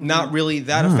trick, not really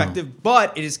that effective,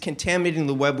 but it is contaminating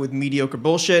the web with mediocre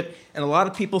bullshit, and a lot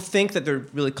of people think that they're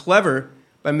really clever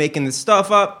by making this stuff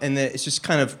up, and that it's just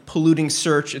kind of polluting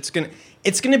search. It's gonna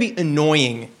be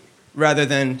annoying rather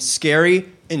than scary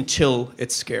until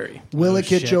it's scary. Will it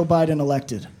get Joe Biden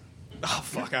elected? Oh,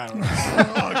 fuck, I don't know.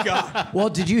 Oh, God. Well,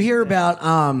 did you hear about,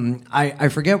 I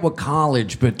forget what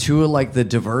college, but two of like the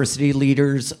diversity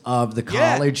leaders of the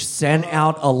college sent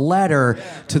out a letter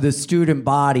to the student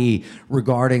body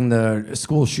regarding the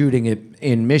school shooting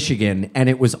in Michigan, and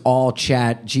it was all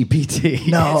Chat GPT.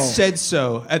 No. It said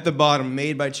so at the bottom,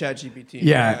 made by ChatGPT.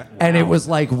 Yeah, and it was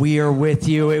like, we are with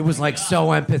you. It was like so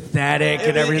empathetic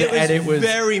and everything. And it was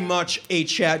very much a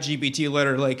ChatGPT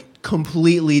letter, like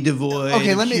completely devoid.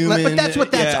 Okay, But that's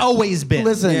what that's always been.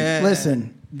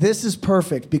 Listen. This is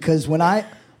perfect because when I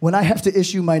have to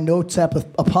issue my notes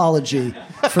apology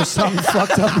for something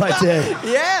fucked up I did,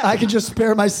 I can just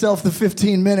spare myself the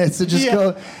 15 minutes and just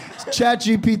go,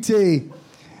 ChatGPT,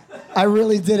 I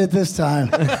really did it this time.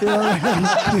 You know what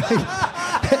I mean?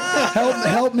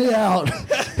 help me out.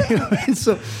 You know,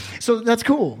 so that's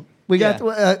cool. We got.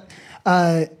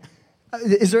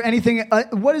 Is there anything?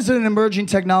 What is an emerging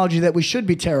technology that we should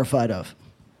be terrified of?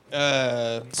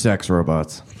 sex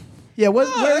robots. Yeah, where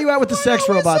are you at with the sex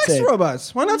robots? Sex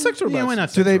robots. Why not sex robots? Yeah, why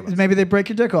not? Do they? Maybe they break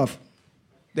your dick off.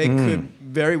 They could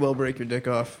very well break your dick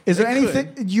off. Is there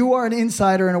anything? You are an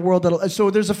insider in a world that. So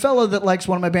there's a fellow that likes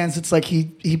one of my bands. It's like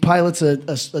he pilots a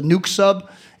nuke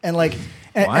sub, and like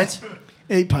What?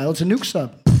 he pilots a nuke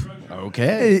sub.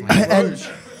 Okay. And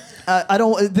I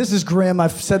don't. This is grim.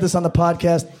 I've said this on the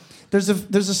podcast. There's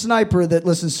a sniper that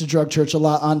listens to Drug Church a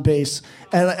lot on bass,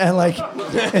 and like.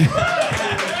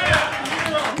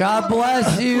 God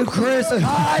bless you, Chris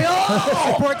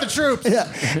Kyle. Support the troops.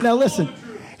 Yeah. Now listen.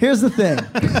 Here's the thing.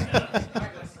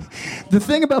 The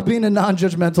thing about being a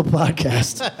non-judgmental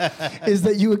podcast is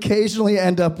that you occasionally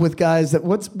end up with guys that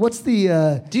what's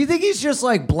the Do you think he's just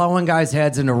like blowing guys'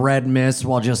 heads into red mist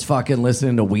while just fucking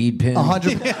listening to weed pins?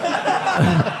 100.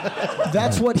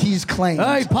 That's what he's claimed.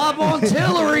 Hey, Pop on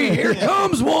Tillery, here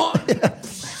comes one.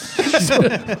 So,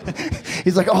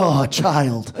 he's like, oh,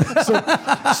 child.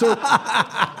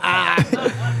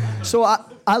 So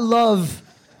I love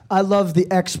the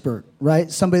expert,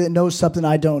 right? Somebody that knows something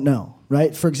I don't know,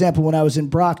 right? For example, when I was in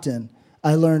Brockton,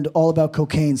 I learned all about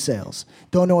cocaine sales.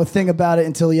 Don't know a thing about it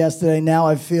until yesterday. Now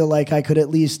I feel like I could at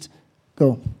least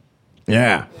go.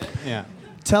 Yeah. Yeah.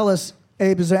 Tell us,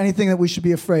 Abe, is there anything that we should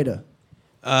be afraid of?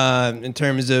 In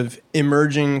terms of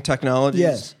emerging technologies?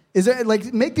 Yes. Is there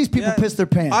like make these people piss their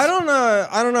pants? I don't know.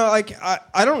 Like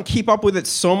I don't keep up with it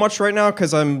so much right now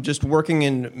because I'm just working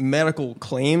in medical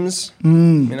claims. You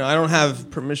know, I don't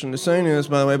have permission to say any of this,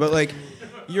 by the way. But like,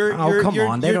 your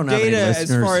data as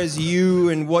far as you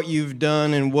and what you've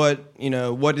done and what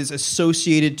is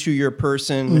associated to your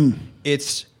person,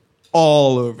 it's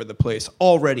all over the place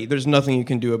already. There's nothing you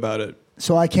can do about it.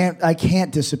 So I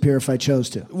can't disappear if I chose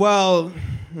to. Well.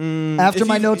 After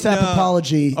my notes app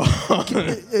apology,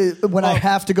 when I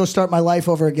have to go start my life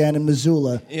over again in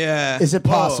Missoula, is it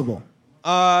possible?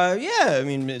 Yeah. I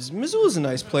mean, Missoula's a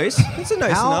nice place. It's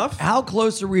nice enough. How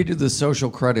close are we to the social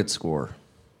credit score?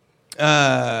 Be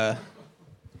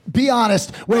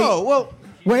honest. Wait. Oh, well.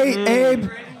 Wait,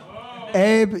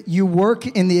 Abe, you work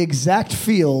in the exact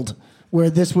field where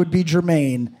this would be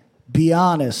germane. Be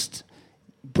honest.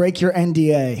 Break your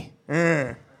NDA.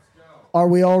 Are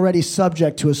we already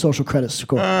subject to a social credit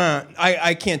score?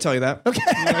 I can't tell you that. Okay.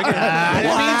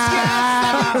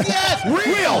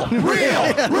 Real.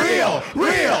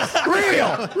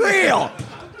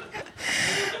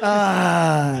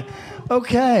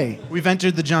 Okay. We've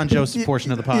entered the John Joseph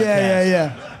portion of the podcast.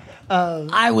 Yeah.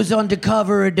 I was on the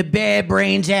cover of the Bad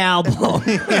Brains album.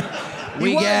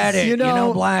 We get it. You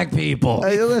know, black people.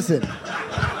 Listen.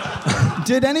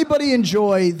 Did anybody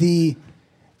enjoy the...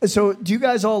 So, do you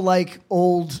guys all like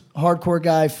old hardcore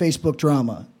guy Facebook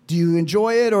drama? Do you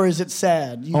enjoy it, or is it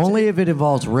sad? Only if it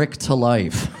involves Rick to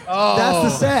life. Oh.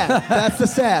 That's the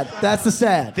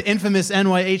sad. The infamous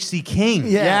NYHC King.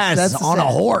 Yes, that's on a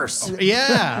horse.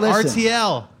 Yeah, Listen,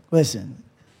 RTL. Listen,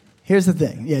 here's the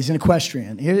thing. Yeah, he's an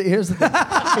equestrian. Here's the thing.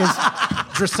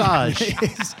 Dressage.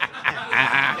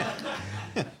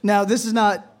 Now, this is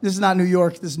not New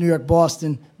York. This is New York,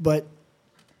 Boston. But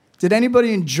did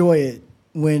anybody enjoy it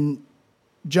when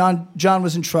John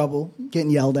was in trouble, getting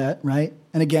yelled at, right?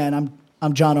 And again,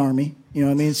 I'm John Army, you know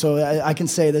what I mean? So I can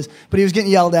say this, but he was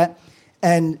getting yelled at,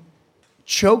 and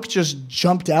Choke just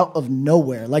jumped out of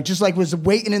nowhere, like was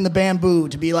waiting in the bamboo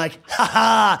to be like, ha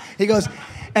ha. He goes,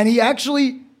 and he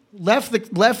actually left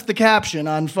the caption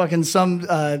on fucking some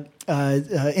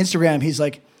Instagram. He's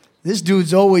like, this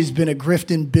dude's always been a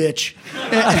grifting bitch.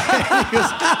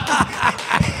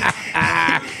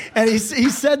 And he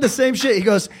said the same shit. He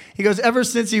goes, ever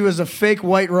since he was a fake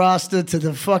white Rasta to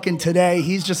the fucking today,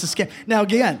 he's just a scam. Now,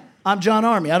 again, I'm John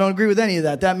Army. I don't agree with any of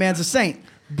that. That man's a saint.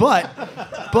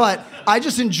 But I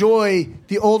just enjoy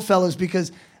the old fellas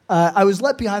because I was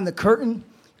let behind the curtain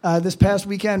this past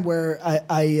weekend where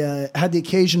I had the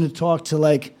occasion to talk to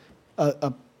like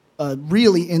a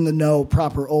really in the know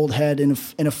proper old head in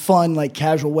a fun like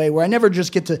casual way where I never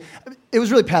just get to. It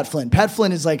was really Pat Flynn. Pat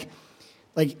Flynn is like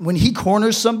when he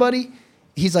corners somebody,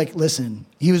 he's like, listen.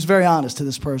 He was very honest to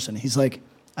this person. He's like,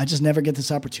 I just never get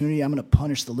this opportunity. I'm going to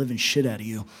punish the living shit out of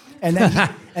you. And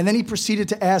then he proceeded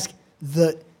to ask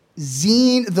the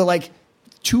zine, the like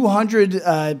 200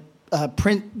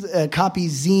 print copy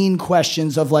zine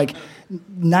questions of like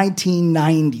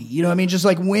 1990. You know what I mean? Just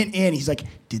like went in. He's like,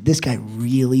 did this guy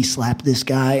really slap this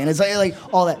guy? And it's like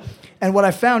all that. And what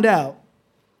I found out,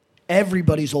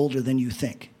 everybody's older than you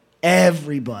think.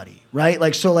 Everybody, right?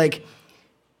 Like, so like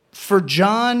for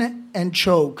John and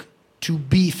Choke to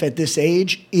beef at this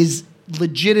age is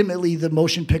legitimately the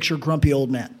motion picture grumpy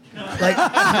old man.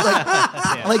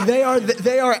 Like they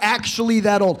are actually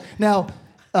that old. Now,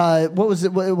 what was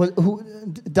it? Who?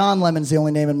 Don Lemon's the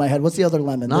only name in my head. What's the other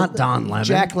Lemon? Not Don Lemon.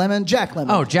 Jack Lemon. Jack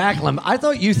Lemon. Oh, Jack Lemon. I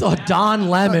thought you thought Don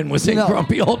Lemon was a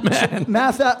grumpy old man.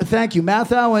 Thank you,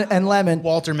 Matthau and Lemon.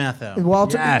 Walter Matthau.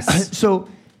 Walter. Yes. So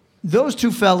those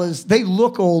two fellas, they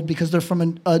look old because they're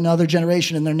from another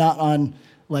generation and they're not on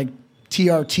like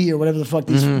TRT or whatever the fuck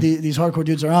these hardcore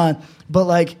dudes are on. But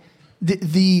like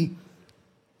they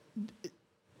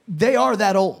are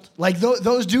that old. Like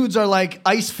those dudes are like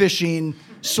ice fishing,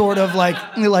 sort of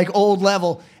like old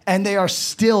level, and they are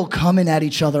still coming at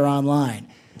each other online.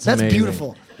 That's amazing.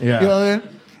 Beautiful. Yeah. You know what I mean?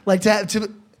 Like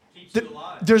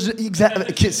there's exactly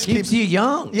it keeps you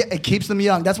young. Yeah, it keeps them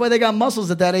young. That's why they got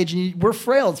muscles at that age, and we're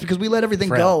frail. It's because we let everything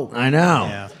go. I know.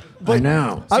 Yeah. I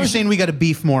know. So you're saying we got to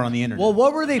beef more on the internet. Well,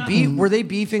 what were they Were they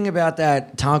beefing about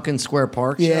that Tompkins Square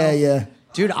Park show? Yeah.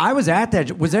 Dude, I was at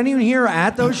that. Was anyone here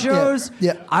at those shows?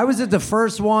 Yeah. I was at the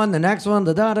first one, the next one,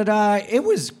 I thought it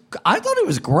was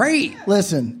great.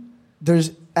 Listen,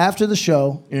 there's after the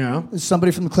show,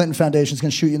 somebody from the Clinton Foundation is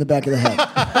going to shoot you in the back of the head.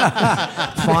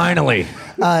 Finally.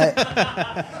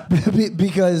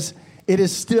 Because it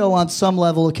is still on some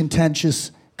level a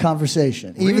contentious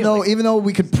conversation. Really? Even though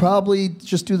we could probably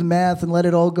just do the math and let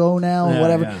it all go now or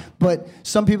whatever. Yeah. But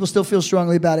some people still feel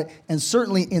strongly about it. And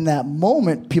certainly in that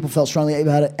moment, people felt strongly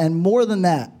about it. And more than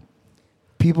that,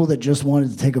 people that just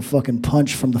wanted to take a fucking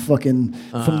punch from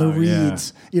the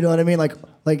reeds. Yeah. You know what I mean? Like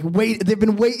wait, they've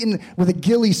been waiting with a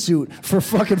ghillie suit for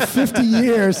fucking 50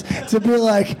 years to be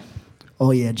like,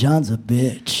 oh yeah, John's a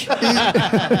bitch.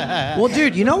 Well,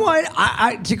 dude, you know what?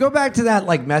 I to go back to that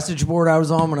like message board I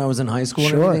was on when I was in high school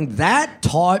and everything, that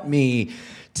taught me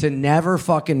to never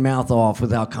fucking mouth off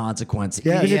without consequence,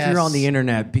 even if you're on the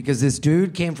internet. Because this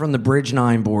dude came from the Bridge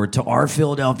 9 board to our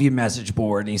Philadelphia message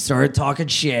board, and he started talking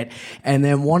shit. And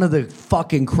then one of the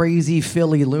fucking crazy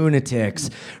Philly lunatics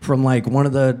from like one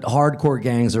of the hardcore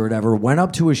gangs or whatever went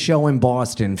up to a show in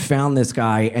Boston, found this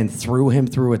guy, and threw him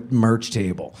through a merch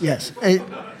table. Yes. And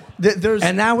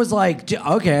that was like,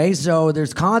 okay, so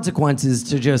there's consequences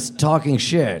to just talking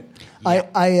shit.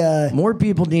 More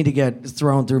people need to get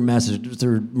thrown through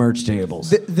merch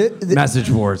tables,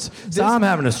 message boards. So I'm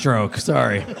having a stroke.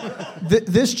 Sorry.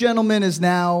 This gentleman is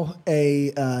now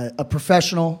a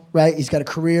professional, right? He's got a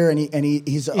career, and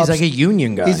he's like a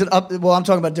union guy. Well, I'm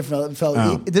talking about a different fellow.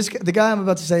 Oh. The guy I'm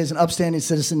about to say is an upstanding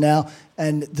citizen now,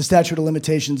 and the statute of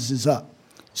limitations is up.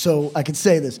 So I can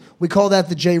say this: we call that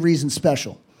the Jay Reason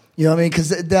special. You know what I mean? Because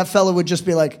that fellow would just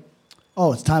be like,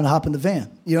 oh, it's time to hop in the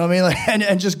van. You know what I mean? Like,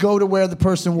 and just go to where the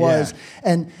person was. Yeah.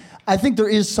 And I think there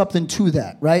is something to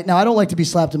that, right? Now, I don't like to be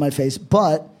slapped in my face,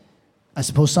 but I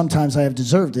suppose sometimes I have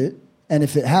deserved it. And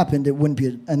if it happened, it wouldn't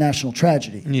be a national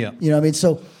tragedy. Yeah. You know what I mean?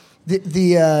 So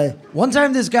the one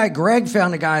time this guy, Greg,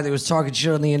 found a guy that was talking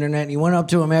shit on the internet, and he went up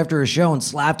to him after a show and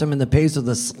slapped him in the face with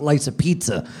a slice of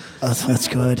pizza. That's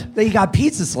good. He got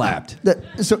pizza slapped.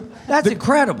 That's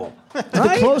incredible. Right?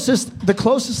 The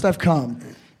closest I've come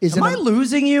is... Am I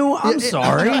losing you? I'm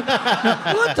sorry.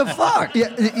 What the fuck?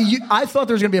 Yeah, I thought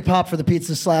there was going to be a pop for the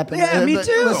pizza slap. Yeah, me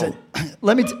too. Listen,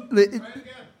 let me...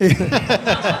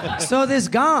 So this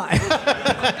guy...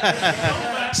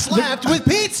 slapped with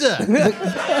pizza.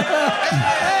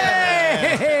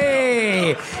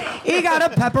 Hey! He got a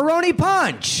pepperoni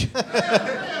punch.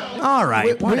 All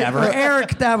right, whatever.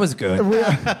 Eric, that was good.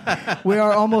 We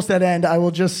are almost at end. I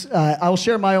will just I will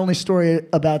share my only story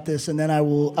about this, and then I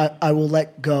will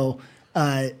let go.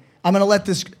 I'm gonna let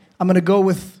this. I'm gonna go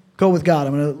with God.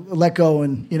 I'm gonna let go,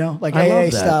 and like AA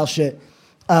style shit.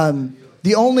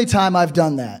 The only time I've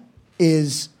done that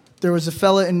is there was a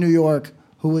fella in New York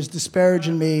who was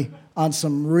disparaging me on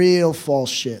some real false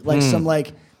shit, like some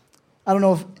like I don't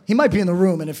know if he might be in the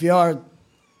room, and if you are,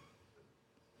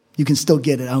 You can still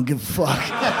get it. I don't give a fuck.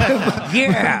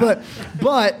 Yeah.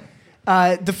 But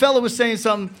the fellow was saying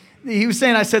something. He was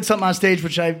saying I said something on stage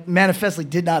which I manifestly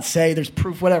did not say. There's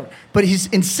proof, whatever. But he's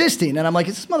insisting, and I'm like,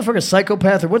 is this motherfucker a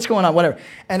psychopath or what's going on? Whatever.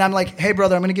 And I'm like, hey,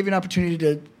 brother, I'm going to give you an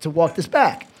opportunity to walk this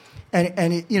back.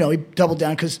 And he, he doubled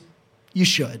down because you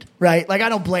should, right? Like, I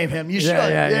don't blame him. You should.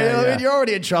 I mean, you're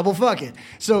already in trouble. Fuck it.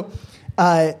 So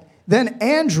then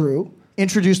Andrew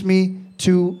introduced me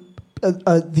to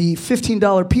the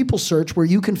 $15 people search where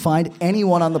you can find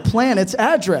anyone on the planet's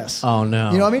address. Oh,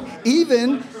 no. You know what I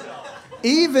mean?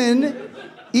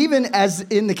 Even as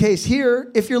in the case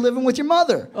here, if you're living with your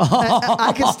mother,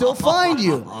 I can still find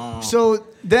you. So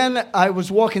then I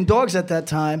was walking dogs at that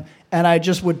time, and I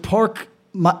just would park.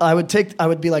 I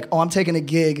would be like, I'm taking a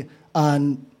gig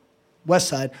on West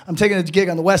Side. I'm taking a gig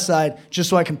on the West Side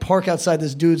just so I can park outside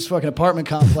this dude's fucking apartment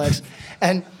complex.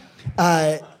 And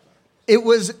it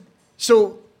was,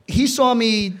 so he saw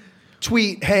me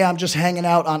tweet, hey, I'm just hanging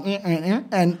out on,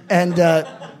 and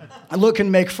look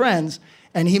and make friends.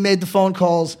 And he made the phone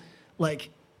calls like,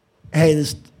 hey,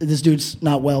 this dude's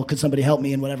not well. Could somebody help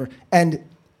me and whatever. And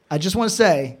I just want to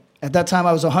say, at that time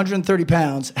I was 130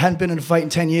 pounds, hadn't been in a fight in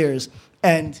 10 years.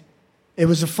 And it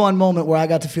was a fun moment where I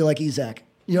got to feel like Isaac.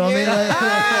 You know what I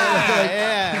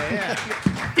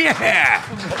mean? Yeah.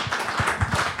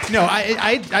 No,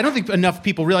 I don't think enough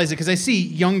people realize it because I see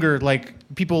younger, like,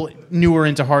 people newer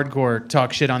into hardcore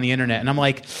talk shit on the internet. And I'm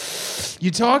like,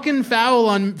 you're talking foul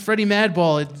on Freddie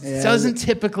Madball. It doesn't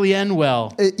typically end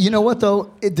well. You know what,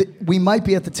 though? We might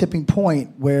be at the tipping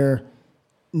point where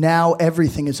now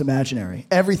everything is imaginary.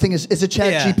 Everything is, it's a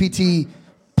ChatGPT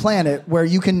planet where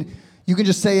you can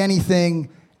just say anything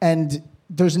and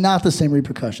there's not the same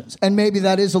repercussions. And maybe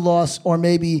that is a loss, or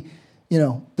maybe,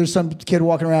 there's some kid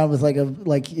walking around with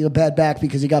a bad back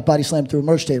because he got body slammed through a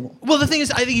merch table. Well, the thing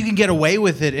is, I think you can get away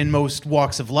with it in most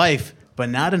walks of life, but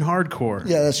not in hardcore.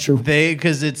 Yeah, that's true.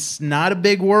 Because it's not a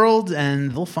big world, and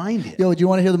they'll find it. Yo, do you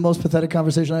want to hear the most pathetic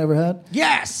conversation I ever had?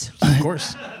 Yes! Of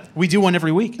course. We do one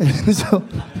every week. So,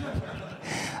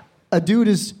 a dude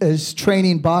is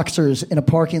training boxers in a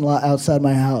parking lot outside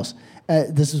my house.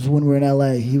 This is when we were in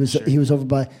L.A. He was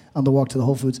over on the walk to the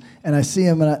Whole Foods, and I see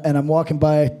him, and I'm walking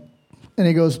by, and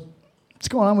he goes, "What's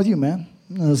going on with you, man?"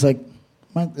 And I was like,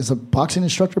 "Is a boxing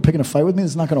instructor picking a fight with me?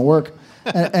 This is not going to work."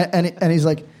 And he's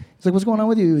like, "What's going on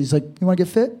with you?" He's like, "You want to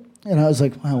get fit?" And I was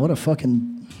like, "Wow, what a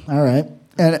fucking all right."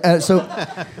 And so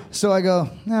I go,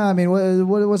 "Nah, I mean,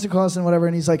 what's it costing, whatever?"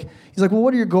 And he's like, "Well,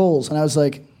 what are your goals?" And I was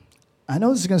like, "I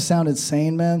know this is going to sound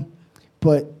insane, man,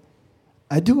 but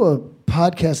I do a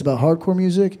podcast about hardcore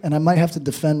music, and I might have to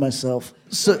defend myself."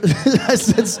 So I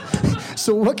said,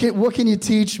 "So what can you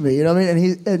teach me?" You know what I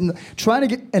mean? And trying to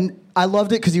get, and I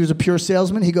loved it because he was a pure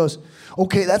salesman. He goes,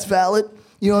 "Okay, that's valid."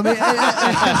 You know what I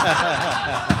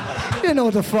mean? He didn't know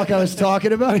what the fuck I was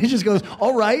talking about. He just goes,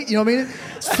 "All right." You know what I mean?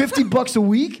 It's $50 a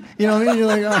week. You know what I mean? You're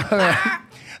like, all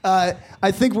right.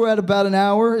 I think we're at about an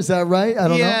hour. Is that right? I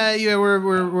don't know. Yeah,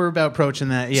 we're about approaching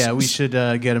that. Yeah, we should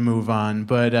get a move on.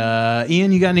 But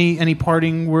Ian, you got any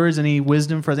parting words, any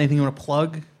wisdom for us? Anything you want to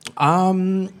plug?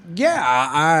 Yeah,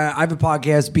 I have a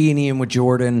podcast, Being Ian with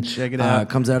Jordan. Check it out.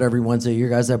 Comes out every Wednesday. Your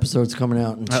guys' episode's coming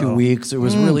out in 2 weeks. It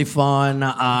was really fun.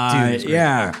 Dude,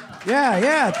 yeah.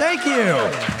 Thank you.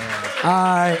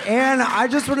 And I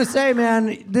just want to say,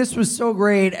 man, this was so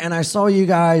great. And I saw you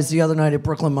guys the other night at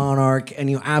Brooklyn Monarch, and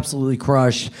you absolutely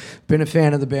crushed. Been a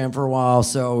fan of the band for a while,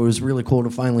 so it was really cool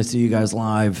to finally see you guys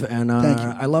live. And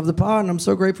I love the pod, and I'm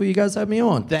so grateful you guys had me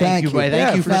on. Thank you, buddy.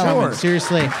 Thank you for coming.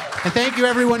 Seriously. And thank you,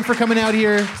 everyone, for coming out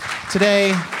here today.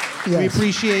 Yes. We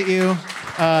appreciate you.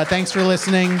 Thanks for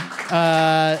listening.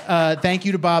 Thank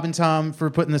you to Bob and Tom for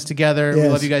putting this together. Yes. We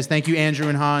love you guys. Thank you, Andrew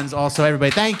and Hans. Also,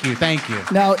 everybody, thank you.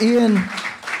 Now, Ian,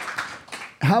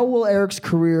 how will Eric's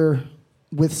career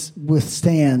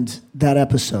withstand that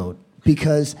episode?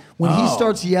 Because when he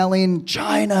starts yelling,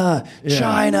 China, you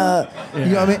know what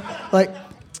I mean? Like,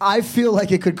 I feel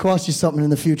like it could cost you something in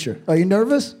the future. Are you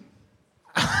nervous?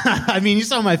 I mean, you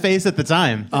saw my face at the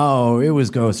time. Oh, it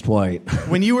was ghost white.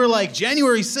 When you were like,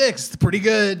 January 6th, pretty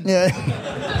good. Yeah.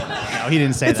 No, he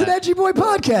didn't say it's that. It's an Edgy Boy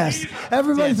podcast.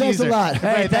 Everybody, thanks a lot.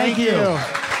 Hey, thank you.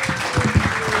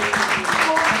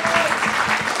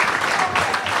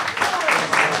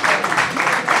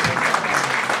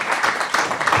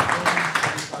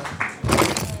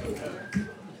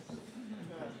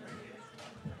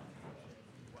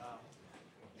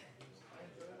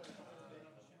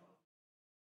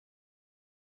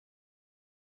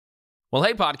 Well,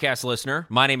 hey, podcast listener.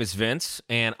 My name is Vince,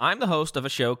 and I'm the host of a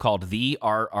show called The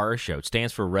RR Show. It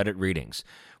stands for Reddit Readings.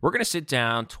 We're going to sit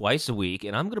down twice a week,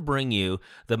 and I'm going to bring you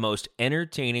the most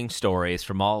entertaining stories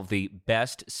from all of the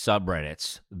best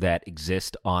subreddits that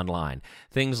exist online.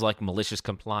 Things like malicious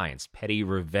compliance, petty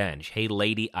revenge, hey,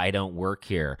 lady, I don't work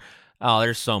here. Oh,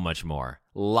 there's so much more.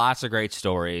 Lots of great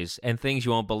stories and things you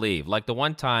won't believe. Like the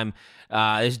one time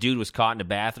this dude was caught in a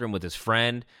bathroom with his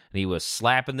friend and he was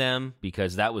slapping them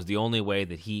because that was the only way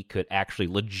that he could actually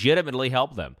legitimately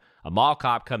help them. A mall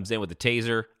cop comes in with a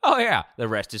taser. Oh, yeah, the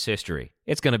rest is history.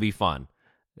 It's going to be fun.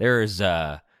 There's,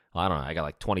 I don't know, I got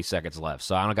like 20 seconds left,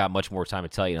 so I don't got much more time to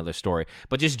tell you another story.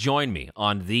 But just join me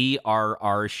on The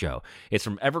RR Show. It's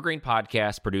from Evergreen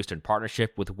Podcast, produced in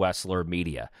partnership with Wessler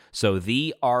Media. So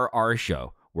The RR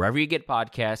Show, wherever you get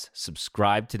podcasts,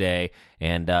 subscribe today.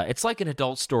 And it's like an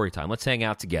adult story time. Let's hang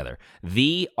out together.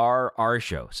 The RR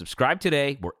Show. Subscribe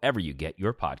today wherever you get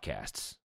your podcasts.